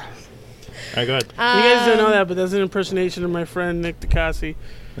 All right, go ahead. You guys don't know Um, that, but that's an impersonation of my friend Nick DeCassi.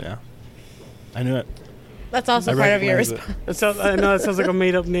 Yeah. I knew it. That's also I part of your recognize response. That sounds, I know that sounds like a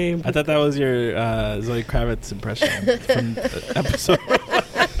made up name. I thought that was your Zoe Kravitz impression from the episode.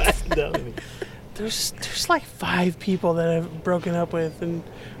 There's like 5 people that I've broken up with, and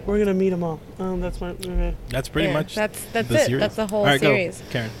we're gonna meet them all. That's my. Okay. That's pretty Yeah, much that's the it. series. That's the whole All right, series. Go.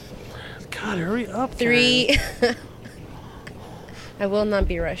 Karen. God, hurry up. 3. I will not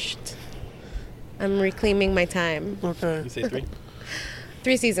be rushed. I'm reclaiming my time. Karen. Okay. You say 3?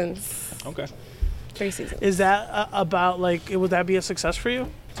 3 seasons. Okay. 3 seasons. Is that about like? Would that be a success for you?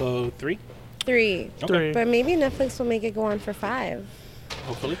 So 3? 3. Okay. 3. But maybe Netflix will make it go on for 5.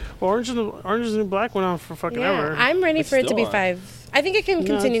 Hopefully. Orange is the New Black went on for fucking Yeah, ever. I'm ready It's for it to still be on. 5. I think it can No,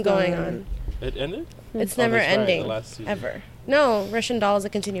 continue it's not. going on. It ended? It's Oh, never that's right, the ending last season. ever. No, Russian Doll is a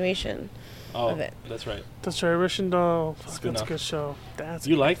continuation. Oh, Of it. that's right. That's right, Russian Doll. Fuck, that's a Spin-off. good show. That's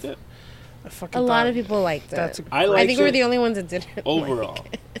You liked it? I fucking A lot thought- of people liked it. That's a, I I liked think we were it the only ones that didn't. overall.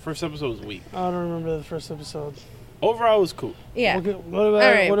 Like it. First episode was weak. I don't remember the first episode. Overall, it was cool. Yeah. Okay, what about?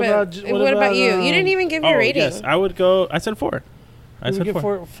 All right. what but about? what about you? You didn't even give your rating. yes. I would go. I said 4. I You said give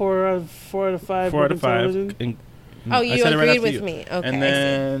 4. 4 out of 5. 4 out of Working 5. television? And- Oh, I you said it right agreed after with you. me. Okay. And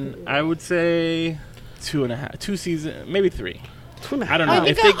then I would say 2.5. 2 seasons, maybe 3. 2.5. I don't I know.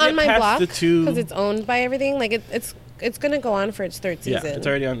 think If they on get my past block the 2, because it's owned by everything. Like it's gonna go on for its 3rd season. yeah, it's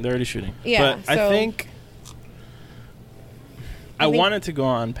already on. They're already shooting. Yeah, but I so- think I think- want it to go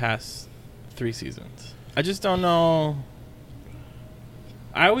on past 3 seasons. I just don't know.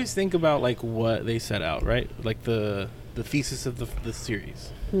 I always think about like what they set out, right? Like the thesis of the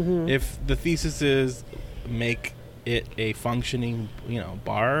series. Mm-hmm. If the thesis is make it a functioning,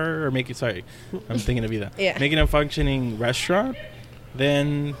 bar, or make it. Sorry, I'm thinking of you that. Yeah. Making a functioning restaurant,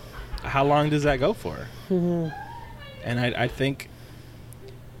 then how long does that go for? Mm-hmm. And I think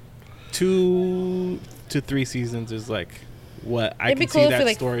 2 to 3 seasons is like what I It'd be can cool see if that we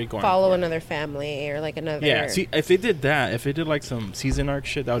like story going. follow for. another family or like another. Yeah, see, if they did that, if they did like some season arc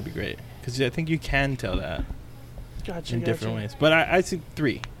shit, that would be great. Because I think you can tell that Gotcha. in different ways. But I see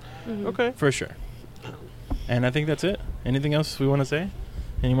 3 Okay. for sure. And I think that's it. Anything else we want to say?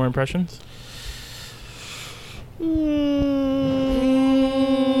 Any more impressions?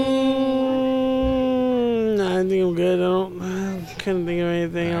 Nah, I think I'm good. I couldn't think of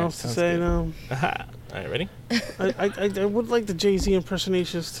anything Alright, else to sounds say. good. No. Aha. All right, ready? I would like the Jay-Z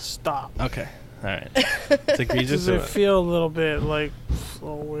impersonations to stop. Okay. All right. It's egregious. Because or I what? feel a little bit like a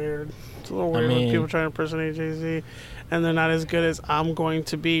little weird. It's a little weird when mean- people try to impersonate Jay-Z, and they're not as good as I'm going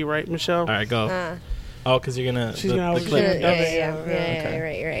to be, right, Michelle? All right, go. Oh, because you're going to... She's gonna the have- clip. Yeah,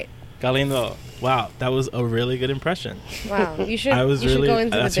 Okay. you're right. Galindo. Wow, that was a really good impression. Wow, you should. I was you really... should go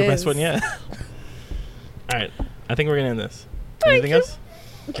into that's the your best biz. one yet. All right. I think we're going to end this. Anything else?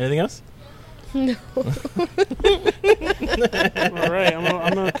 Anything else? No. All right,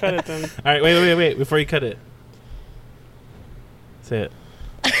 I'm gonna cut it then. All right, wait. Before you cut it. Say it.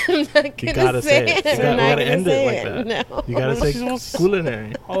 I'm not gonna gotta say it. You I'm gotta not gonna end it say like it. that. No. You got to What is she say supposed to-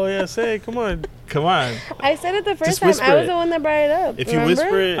 culinary. Oh yeah, say it. Come on. Come on. I said it the first Just time. whisper I was it. the one that brought it up. If you remember?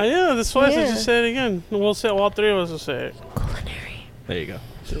 whisper it... I know. That's why I said Yeah. just say it again. We'll say all 3 of us will say it. Culinary. There you go.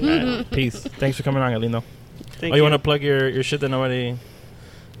 All right, peace. Thanks for coming on, Galindo. Thank You want to plug your shit that nobody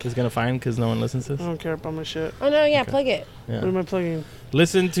is going to find because no one listens to I this? don't care about my shit. Oh no, yeah, Okay. plug it. What am I plugging?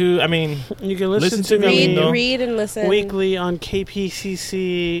 Listen to, I mean, You can Listen listen, to to me. me No. Read and listen. weekly on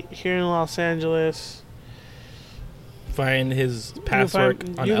KPCC here in Los Angeles. find his You past can work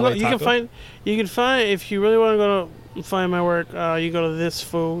find- on you, LA you can Taco. find if you really want to go to find my work, you go to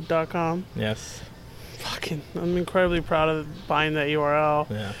thisfood.com. Yes. Fucking, I'm incredibly proud of buying that URL.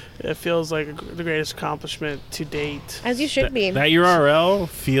 Yeah. It feels like the greatest accomplishment to date. As you should be. That URL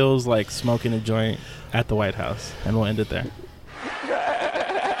feels like smoking a joint at the White House, and we'll end it there.